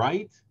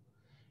right?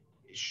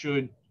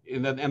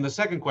 And the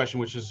second question,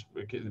 which is,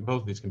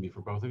 both of these can be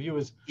for both of you,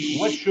 is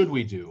what should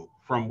we do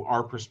from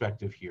our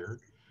perspective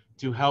here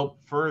to help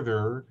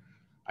further?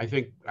 I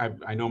think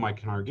I know my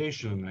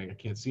congregation, and I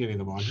can't see any of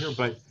them on here,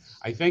 but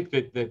I think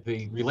that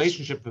the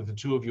relationship that the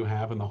two of you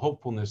have and the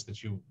hopefulness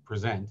that you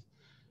present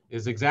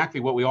is exactly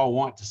what we all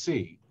want to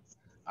see,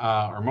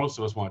 or most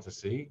of us want to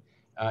see,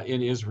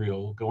 in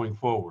Israel going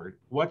forward.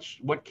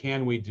 What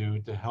can we do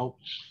to help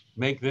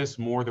make this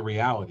more the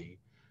reality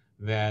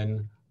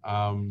than,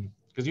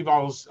 because you've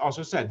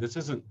also said this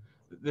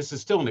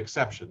is still an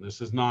exception.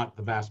 This is not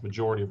the vast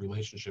majority of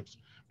relationships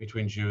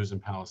between Jews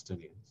and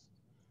Palestinians.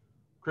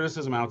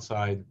 Criticism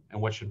outside,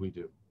 and what should we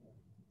do?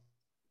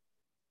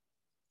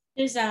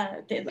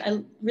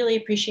 I really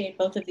appreciate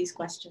both of these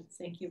questions.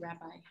 Thank you,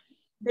 Rabbi.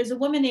 There's a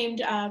woman named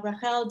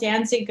Rachel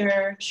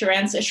Danziger,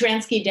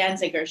 Sharansky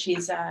Danziger.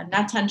 She's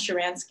Natan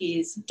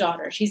Sharansky's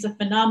daughter. She's a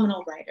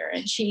phenomenal writer,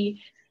 and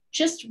she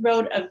just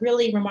wrote a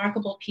really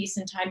remarkable piece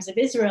in Times of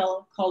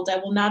Israel called "I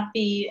Will Not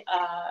Be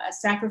a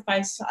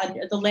Sacrifice on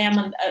the Lamb,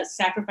 a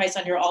Sacrifice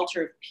on Your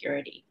Altar of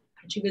Purity."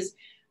 And she was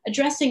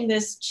addressing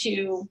this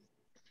to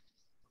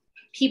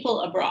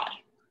people abroad,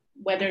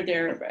 whether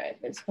they're,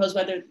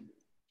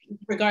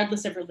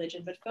 regardless of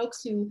religion, but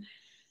folks who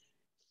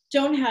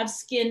don't have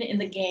skin in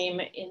the game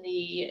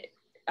in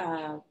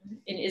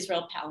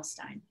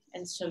Israel-Palestine.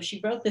 And so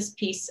she wrote this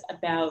piece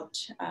about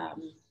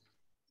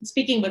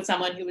speaking with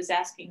someone who was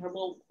asking her,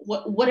 well,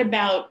 what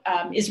about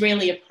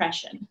Israeli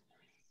oppression?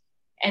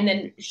 And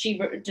then she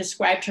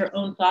described her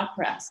own thought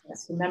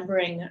process,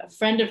 remembering a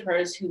friend of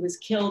hers who was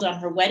killed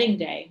on her wedding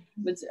day,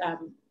 was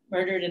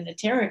murdered in a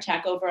terror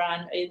attack over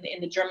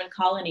in the German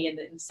colony in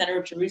the center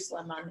of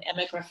Jerusalem on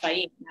Emek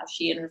Raphaim. How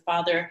she and her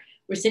father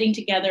were sitting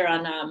together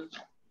on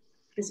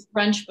this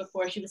brunch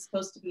before she was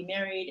supposed to be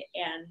married,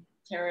 and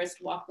terrorists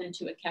walked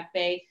into a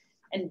cafe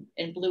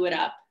and blew it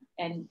up.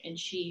 And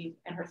she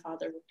and her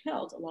father were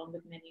killed, along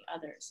with many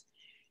others.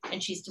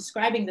 And she's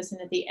describing this, and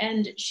at the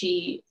end,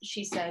 she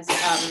says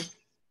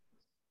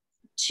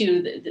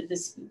to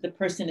the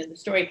person in the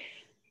story,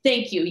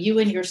 "Thank you. You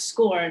and your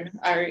scorn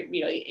are,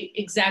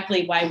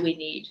 exactly why we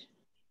need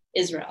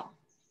Israel."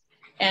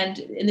 And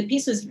the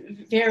piece was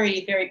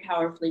very, very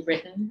powerfully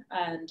written,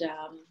 and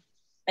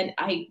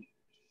I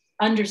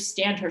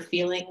understand her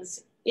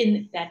feelings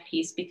in that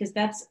piece, because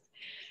that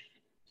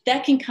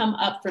can come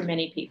up for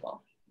many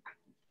people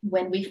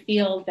when we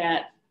feel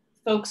that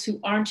folks who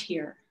aren't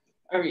here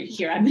are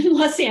here. I'm in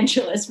Los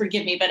Angeles,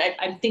 forgive me, but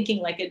I'm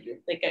thinking like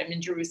I'm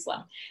in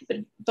Jerusalem. But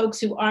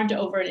folks who aren't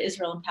over in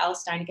Israel and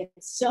Palestine get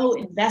so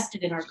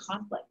invested in our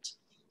conflict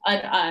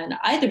on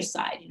either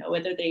side,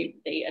 whether they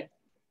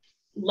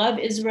love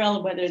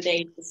Israel, whether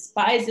they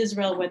despise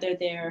Israel, whether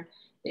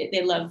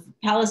they love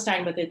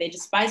Palestine, whether they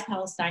despise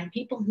Palestine.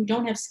 People who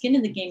don't have skin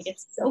in the game get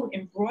so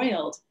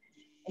embroiled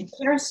and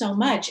care so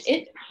much.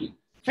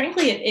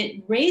 Frankly,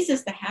 it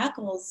raises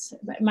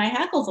my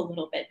hackles a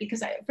little bit,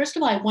 because first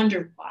of all, I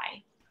wonder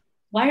why.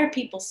 Why are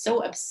people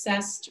so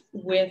obsessed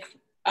with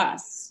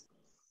us?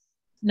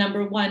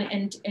 Number one,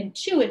 and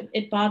two,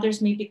 it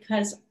bothers me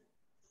because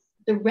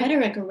the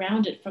rhetoric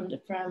around it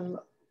from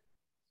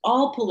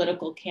all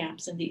political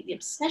camps and the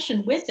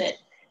obsession with it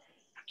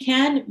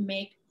can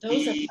make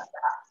those of us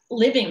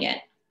living it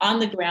on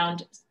the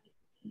ground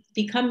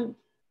become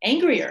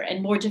angrier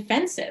and more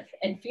defensive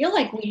and feel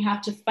like we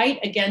have to fight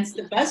against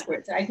the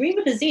buzzwords. I agree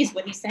with Aziz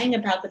when he's saying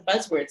about the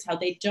buzzwords, how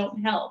they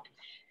don't help.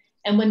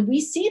 And when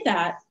we see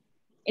that,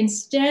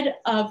 instead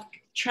of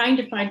trying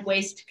to find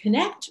ways to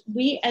connect,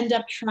 we end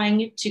up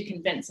trying to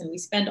convince, and we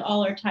spend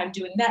all our time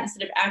doing that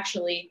instead of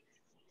actually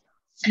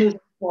moving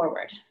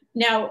forward.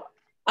 Now,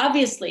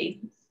 obviously,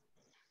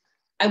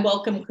 I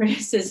welcome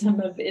criticism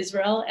of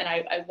Israel, and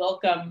I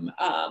welcome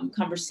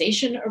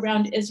conversation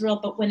around Israel,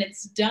 but when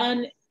it's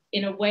done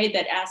in a way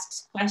that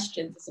asks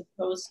questions as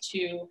opposed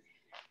to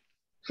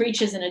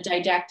preaches in a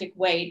didactic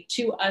way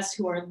to us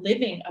who are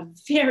living a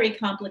very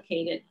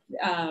complicated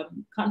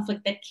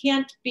conflict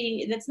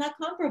that's not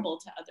comparable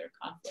to other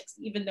conflicts,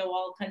 even though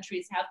all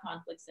countries have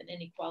conflicts and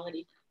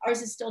inequality.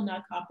 Ours is still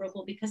not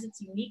comparable because it's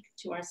unique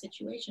to our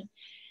situation.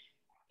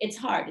 It's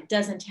hard, it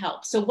doesn't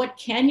help. So what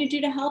can you do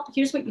to help?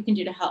 Here's what you can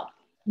do to help.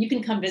 You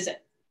can come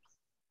visit.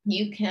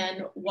 You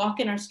can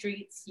walk in our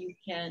streets, you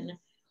can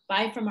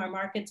buy from our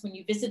markets. When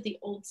you visit the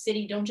old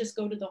city, don't just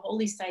go to the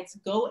holy sites,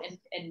 go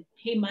and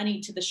pay money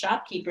to the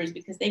shopkeepers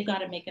because they've got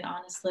to make an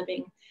honest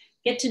living.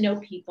 Get to know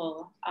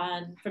people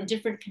from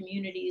different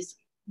communities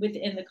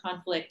within the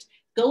conflict.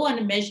 Go on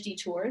Mejdi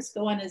tours,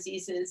 go on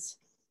Aziz's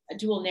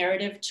dual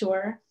narrative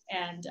tour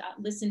and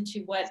listen to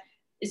what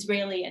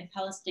Israeli and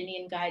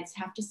Palestinian guides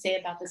have to say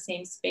about the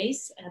same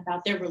space and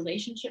about their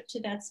relationship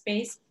to that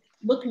space.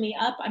 Look me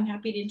up. I'm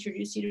happy to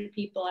introduce you to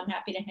people. I'm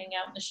happy to hang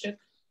out in the shuk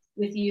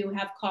with you,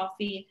 have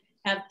coffee,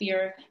 have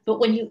beer, but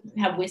when you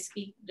have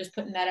whiskey, just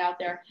putting that out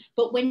there.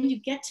 But when you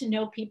get to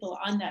know people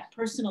on that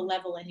personal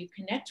level and you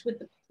connect with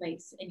the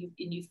place and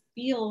you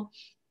feel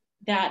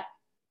that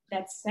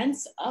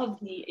sense of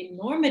the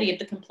enormity of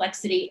the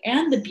complexity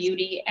and the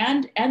beauty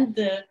and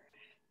the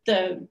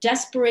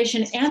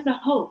desperation and the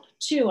hope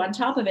too on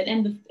top of it,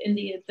 and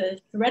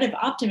the thread of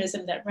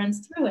optimism that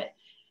runs through it,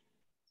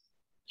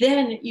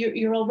 then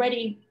you're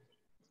already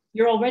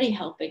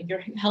helping.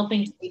 You're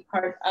helping to be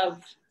part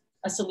of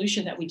a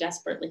solution that we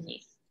desperately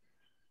need.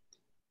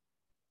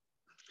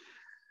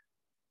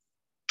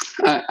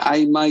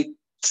 I might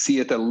see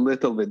it a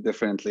little bit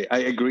differently. I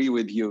agree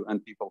with you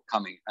and people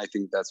coming. I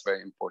think that's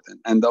very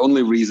important. And the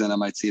only reason I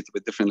might see it a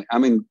bit differently,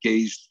 I'm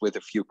engaged with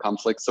a few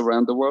conflicts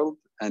around the world,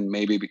 and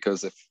maybe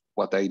because of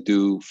what I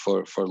do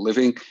for a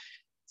living.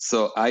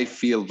 So I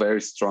feel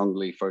very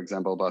strongly, for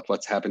example, about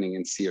what's happening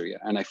in Syria.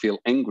 And I feel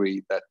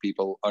angry that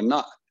people are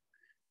not.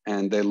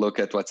 And they look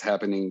at what's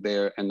happening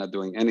there and not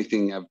doing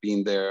anything. I've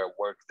been there,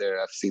 worked there.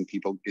 I've seen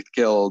people get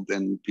killed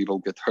and people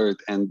get hurt,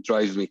 and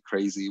drives me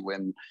crazy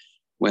when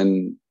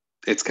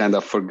it's kind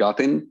of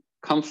forgotten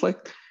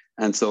conflict.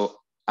 And so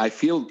I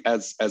feel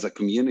as a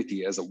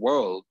community, as a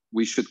world,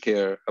 we should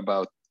care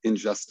about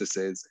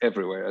injustices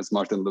everywhere. As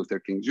Martin Luther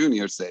King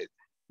Jr. said,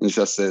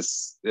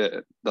 injustice,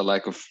 the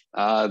lack of,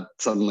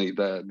 suddenly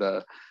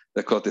the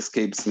quote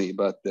escapes me,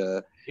 but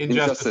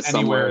injustice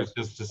somewhere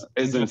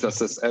is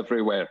injustice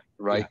everywhere,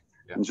 right?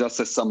 Yeah.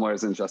 Injustice somewhere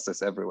is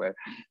injustice everywhere.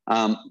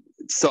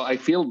 So I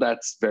feel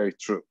that's very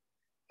true.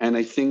 And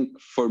I think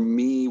for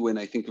me, when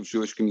I think of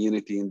Jewish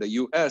community in the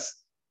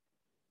US,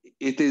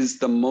 it is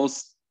the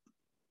most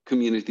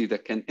community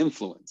that can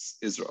influence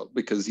Israel,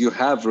 because you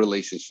have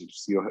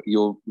relationships.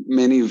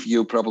 Many of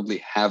you probably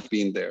have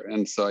been there.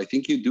 And so I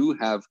think you do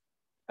have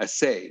a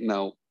say.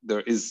 Now,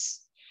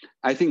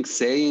 I think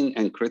saying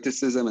and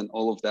criticism and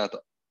all of that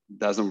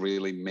doesn't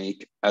really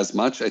make as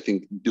much. I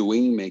think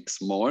doing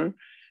makes more.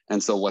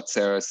 And so what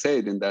Sarah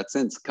said in that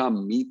sense,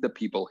 come meet the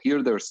people,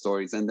 hear their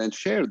stories, and then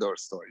share their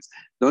stories.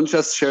 Don't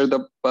just share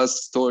the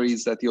buzz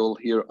stories that you'll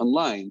hear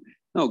online.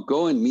 No,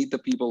 go and meet the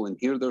people and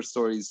hear their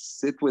stories.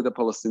 Sit with a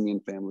Palestinian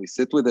family,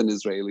 sit with an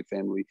Israeli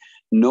family,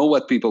 know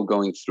what people are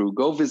going through.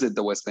 Go visit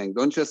the West Bank.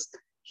 Don't just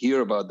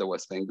hear about the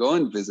West Bank. Go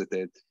and visit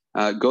it.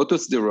 Go to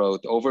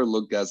Sderot,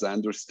 overlook Gaza,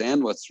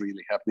 understand what's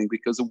really happening,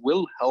 because it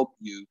will help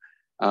you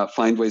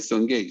find ways to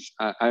engage.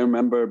 I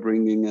remember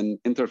bringing an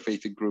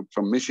interfaith group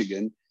from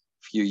Michigan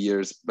a few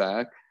years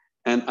back,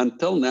 and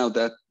until now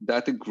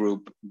that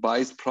group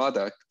buys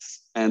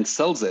products and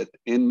sells it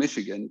in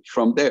Michigan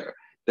from there.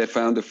 They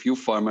found a few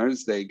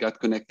farmers they got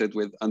connected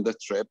with on the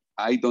trip.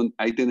 I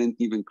didn't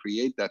even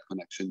create that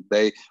connection.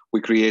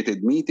 We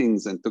created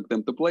meetings and took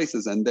them to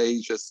places, and they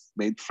just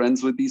made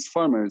friends with these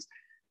farmers.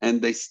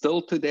 And they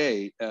still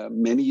today,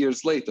 many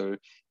years later,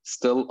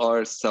 still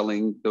are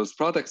selling those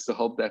products to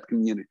help that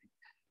community.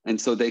 And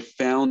so they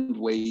found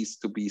ways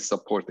to be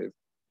supportive.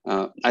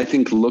 I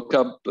think look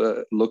up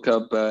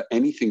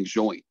anything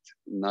joint,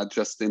 not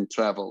just in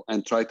travel,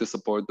 and try to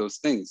support those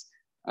things.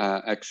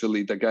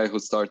 Actually, the guy who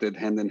started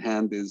Hand in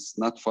Hand is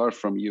not far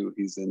from you.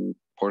 He's in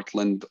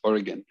Portland,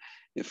 Oregon,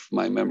 if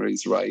my memory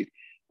is right.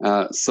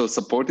 So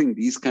supporting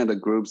these kind of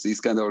groups, these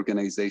kind of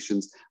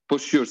organizations,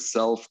 push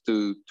yourself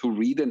to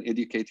read and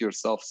educate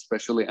yourself,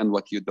 especially on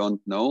what you don't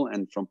know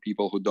and from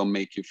people who don't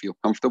make you feel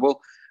comfortable.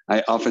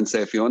 I often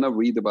say, if you want to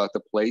read about a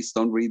place,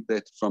 don't read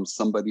it from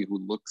somebody who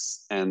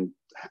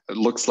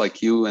looks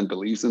like you and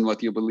believes in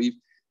what you believe.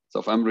 So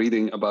if I'm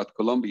reading about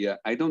Colombia,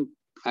 I don't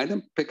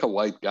pick a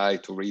white guy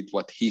to read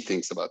what he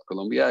thinks about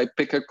Colombia. I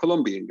pick a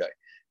Colombian guy.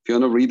 If you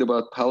want to read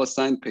about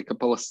Palestine, pick a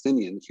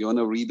Palestinian. If you want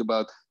to read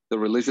about the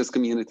religious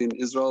community in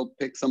Israel,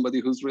 pick somebody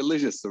who's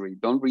religious to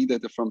read. Don't read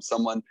it from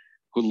someone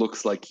who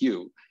looks like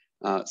you.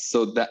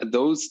 So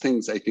those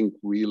things, I think,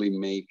 really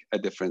make a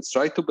difference.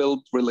 Try to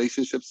build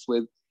relationships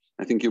with,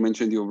 I think you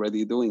mentioned you're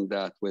already doing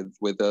that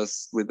with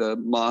a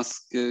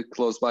mosque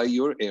close by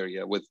your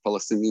area, with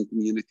Palestinian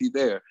community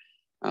there.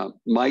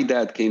 My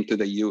dad came to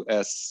the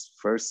US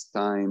first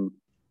time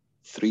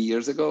 3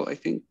 years ago, I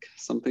think,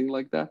 something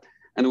like that.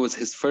 And it was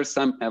his first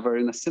time ever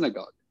in a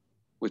synagogue,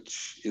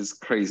 which is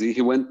crazy.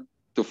 He went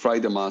to fry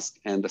the mosque,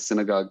 and the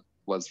synagogue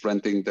was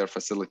renting their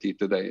facility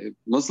to the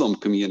Muslim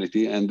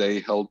community, and they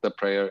held the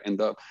prayer in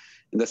the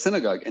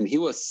synagogue. And he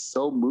was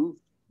so moved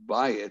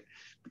by it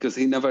because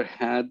he never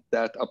had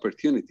that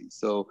opportunity.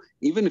 So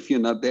even if you're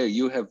not there,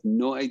 you have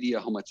no idea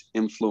how much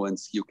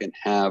influence you can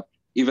have,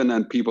 even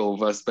on people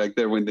of us back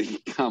there when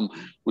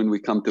we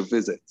come to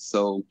visit.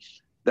 So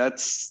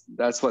that's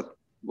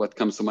what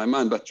comes to my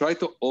mind. But try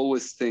to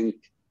always think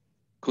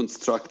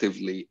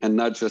constructively and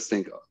not just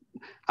think.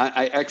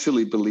 I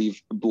actually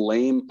believe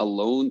blame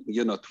alone,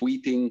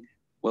 tweeting,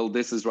 well,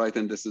 this is right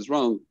and this is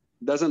wrong,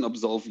 doesn't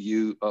absolve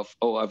you of,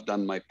 oh, I've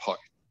done my part.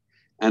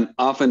 And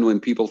often when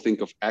people think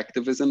of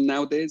activism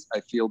nowadays, I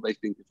feel they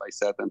think if I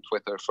sat on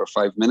Twitter for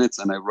 5 minutes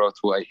and I wrote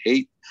who I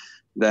hate,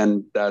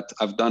 then that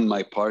I've done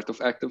my part of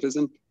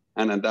activism.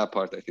 And on that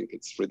part, I think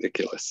it's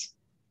ridiculous.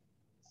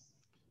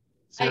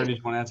 Sarah, did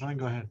you want to add something?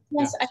 Go ahead.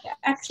 Yes, yeah.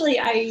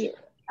 I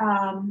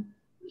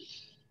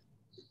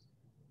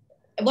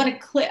want to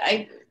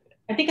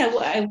I think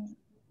I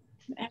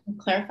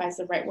clarify is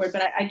the right word,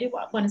 but I do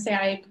want to say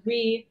I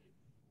agree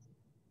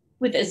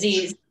with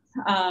Aziz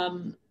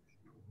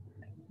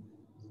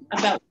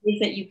about ways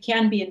that you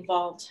can be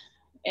involved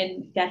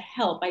and that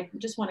help. I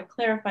just want to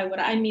clarify what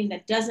I mean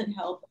that doesn't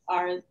help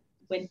are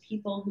when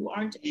people who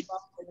aren't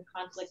involved in the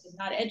conflict and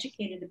not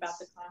educated about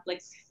the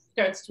conflict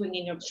start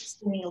swinging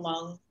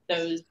along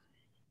those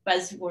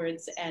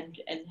buzzwords and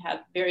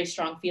have very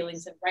strong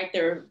feelings and write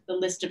the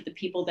list of the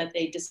people that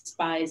they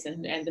despise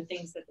and the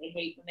things that they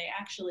hate when they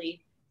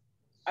actually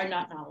are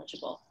not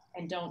knowledgeable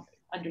and don't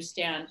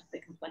understand the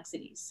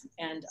complexities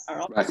and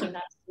are also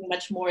not doing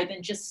much more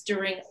than just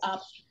stirring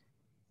up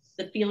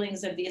the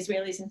feelings of the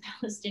Israelis and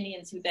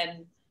Palestinians who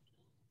then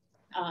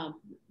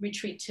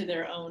retreat to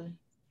their own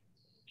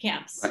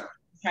camps. Right.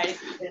 Try to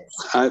convince.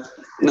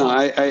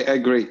 I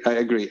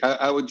agree.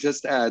 I would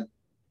just add,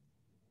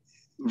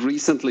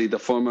 recently the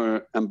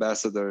former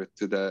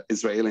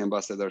Israeli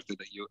ambassador to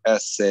the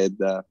US said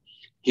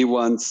he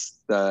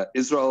wants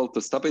Israel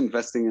to stop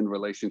investing in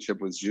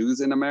relationship with Jews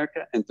in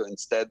America and to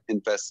instead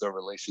invest their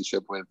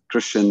relationship with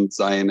Christian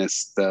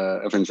Zionist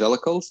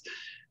evangelicals,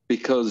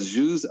 because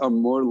Jews are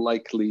more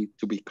likely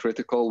to be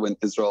critical when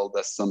Israel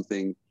does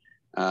something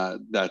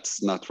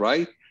that's not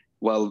right,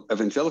 while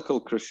evangelical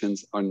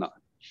Christians are not.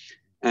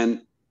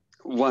 And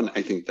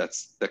I think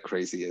that's the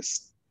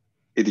craziest,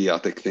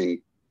 idiotic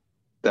thing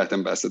that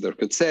ambassador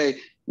could say.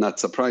 Not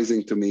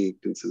surprising to me,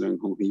 considering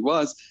who he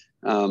was.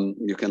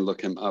 You can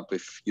look him up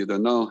if you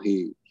don't know.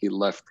 He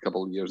left a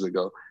couple of years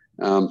ago.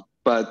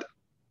 But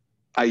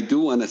I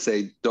do want to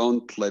say,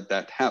 don't let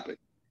that happen.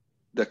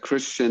 The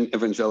Christian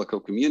evangelical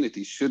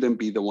community shouldn't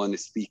be the one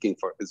speaking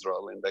for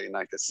Israel in the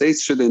United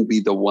States, shouldn't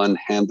be the one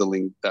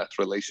handling that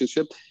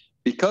relationship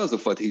because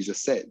of what he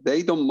just said.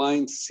 They don't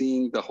mind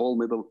seeing the whole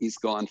Middle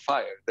East go on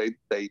fire.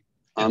 They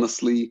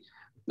honestly,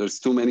 there's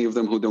too many of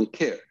them who don't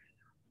care.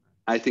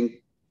 I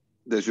think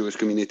the Jewish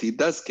community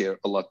does care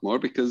a lot more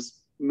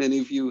because many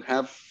of you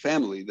have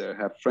family there,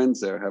 have friends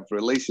there, have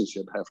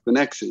relationship, have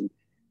connection.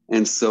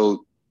 And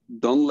so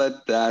don't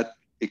let that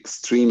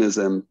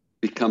extremism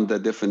become the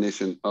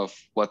definition of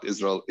what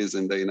Israel is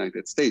in the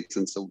United States.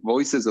 And so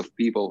voices of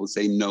people who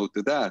say no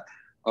to that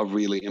are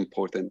really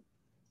important.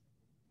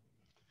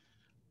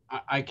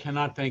 I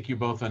cannot thank you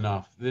both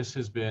enough. This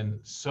has been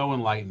so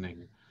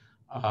enlightening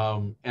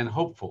and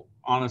hopeful,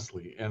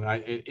 honestly. And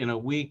in a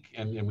week,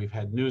 and we've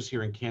had news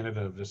here in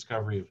Canada of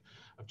discovery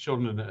of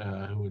children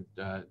who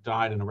had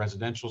died in a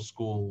residential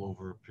school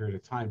over a period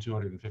of time,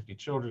 250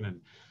 children.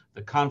 And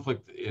the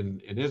conflict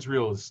in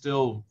Israel is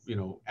still,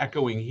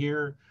 echoing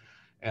here.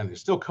 And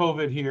there's still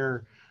COVID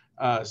here.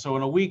 So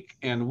in a week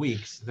and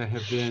weeks that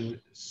have been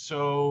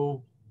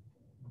so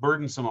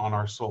burdensome on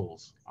our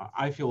souls,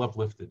 I feel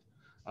uplifted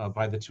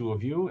by the two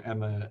of you,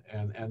 and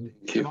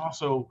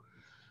also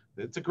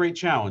it's a great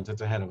challenge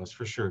that's ahead of us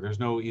for sure. There's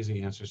no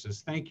easy answers to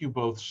this. Thank you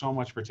both so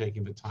much for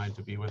taking the time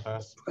to be with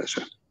us.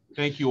 Pleasure.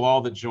 Thank you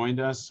all that joined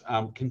us.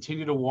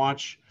 Continue to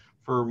watch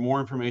for more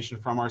information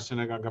from our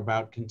synagogue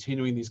about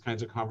continuing these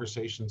kinds of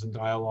conversations and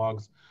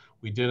dialogues.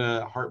 We did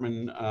a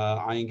Hartman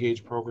I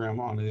Engage program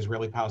on the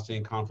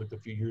Israeli-Palestinian conflict a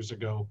few years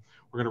ago.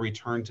 We're going to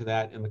return to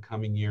that in the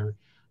coming year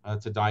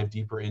to dive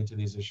deeper into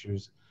these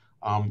issues.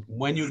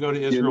 When you go to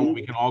Israel,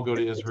 we can all go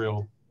to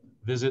Israel,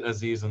 visit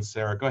Aziz and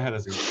Sarah. Go ahead,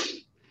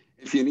 Aziz.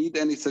 If you need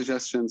any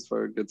suggestions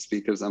for good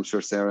speakers, I'm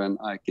sure Sarah and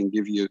I can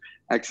give you.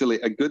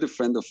 Actually, a good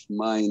friend of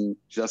mine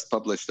just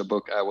published a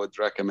book I would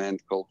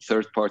recommend called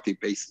Third-Party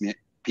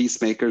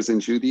Peacemakers in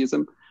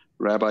Judaism.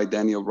 Rabbi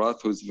Daniel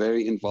Roth, who's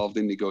very involved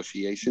in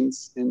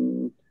negotiations,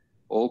 in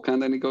all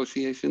kinds of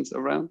negotiations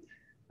around.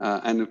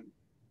 And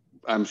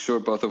I'm sure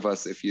both of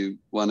us, if you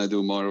want to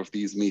do more of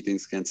these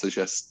meetings, can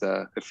suggest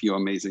a few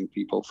amazing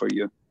people for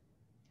you.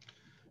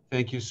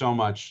 Thank you so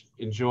much.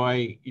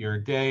 Enjoy your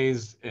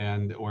days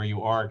and where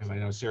you are, because I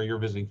know, Sarah, you're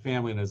visiting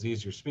family, and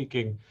Aziz, you're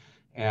speaking.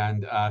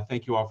 And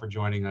thank you all for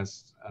joining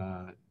us.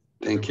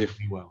 Thank you.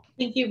 Be well.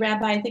 Thank you,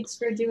 Rabbi. Thanks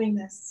for doing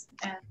this.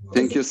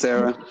 Thank you,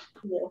 Sarah.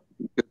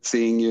 Good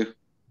seeing you.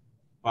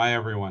 Bye,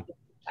 everyone.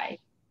 Bye.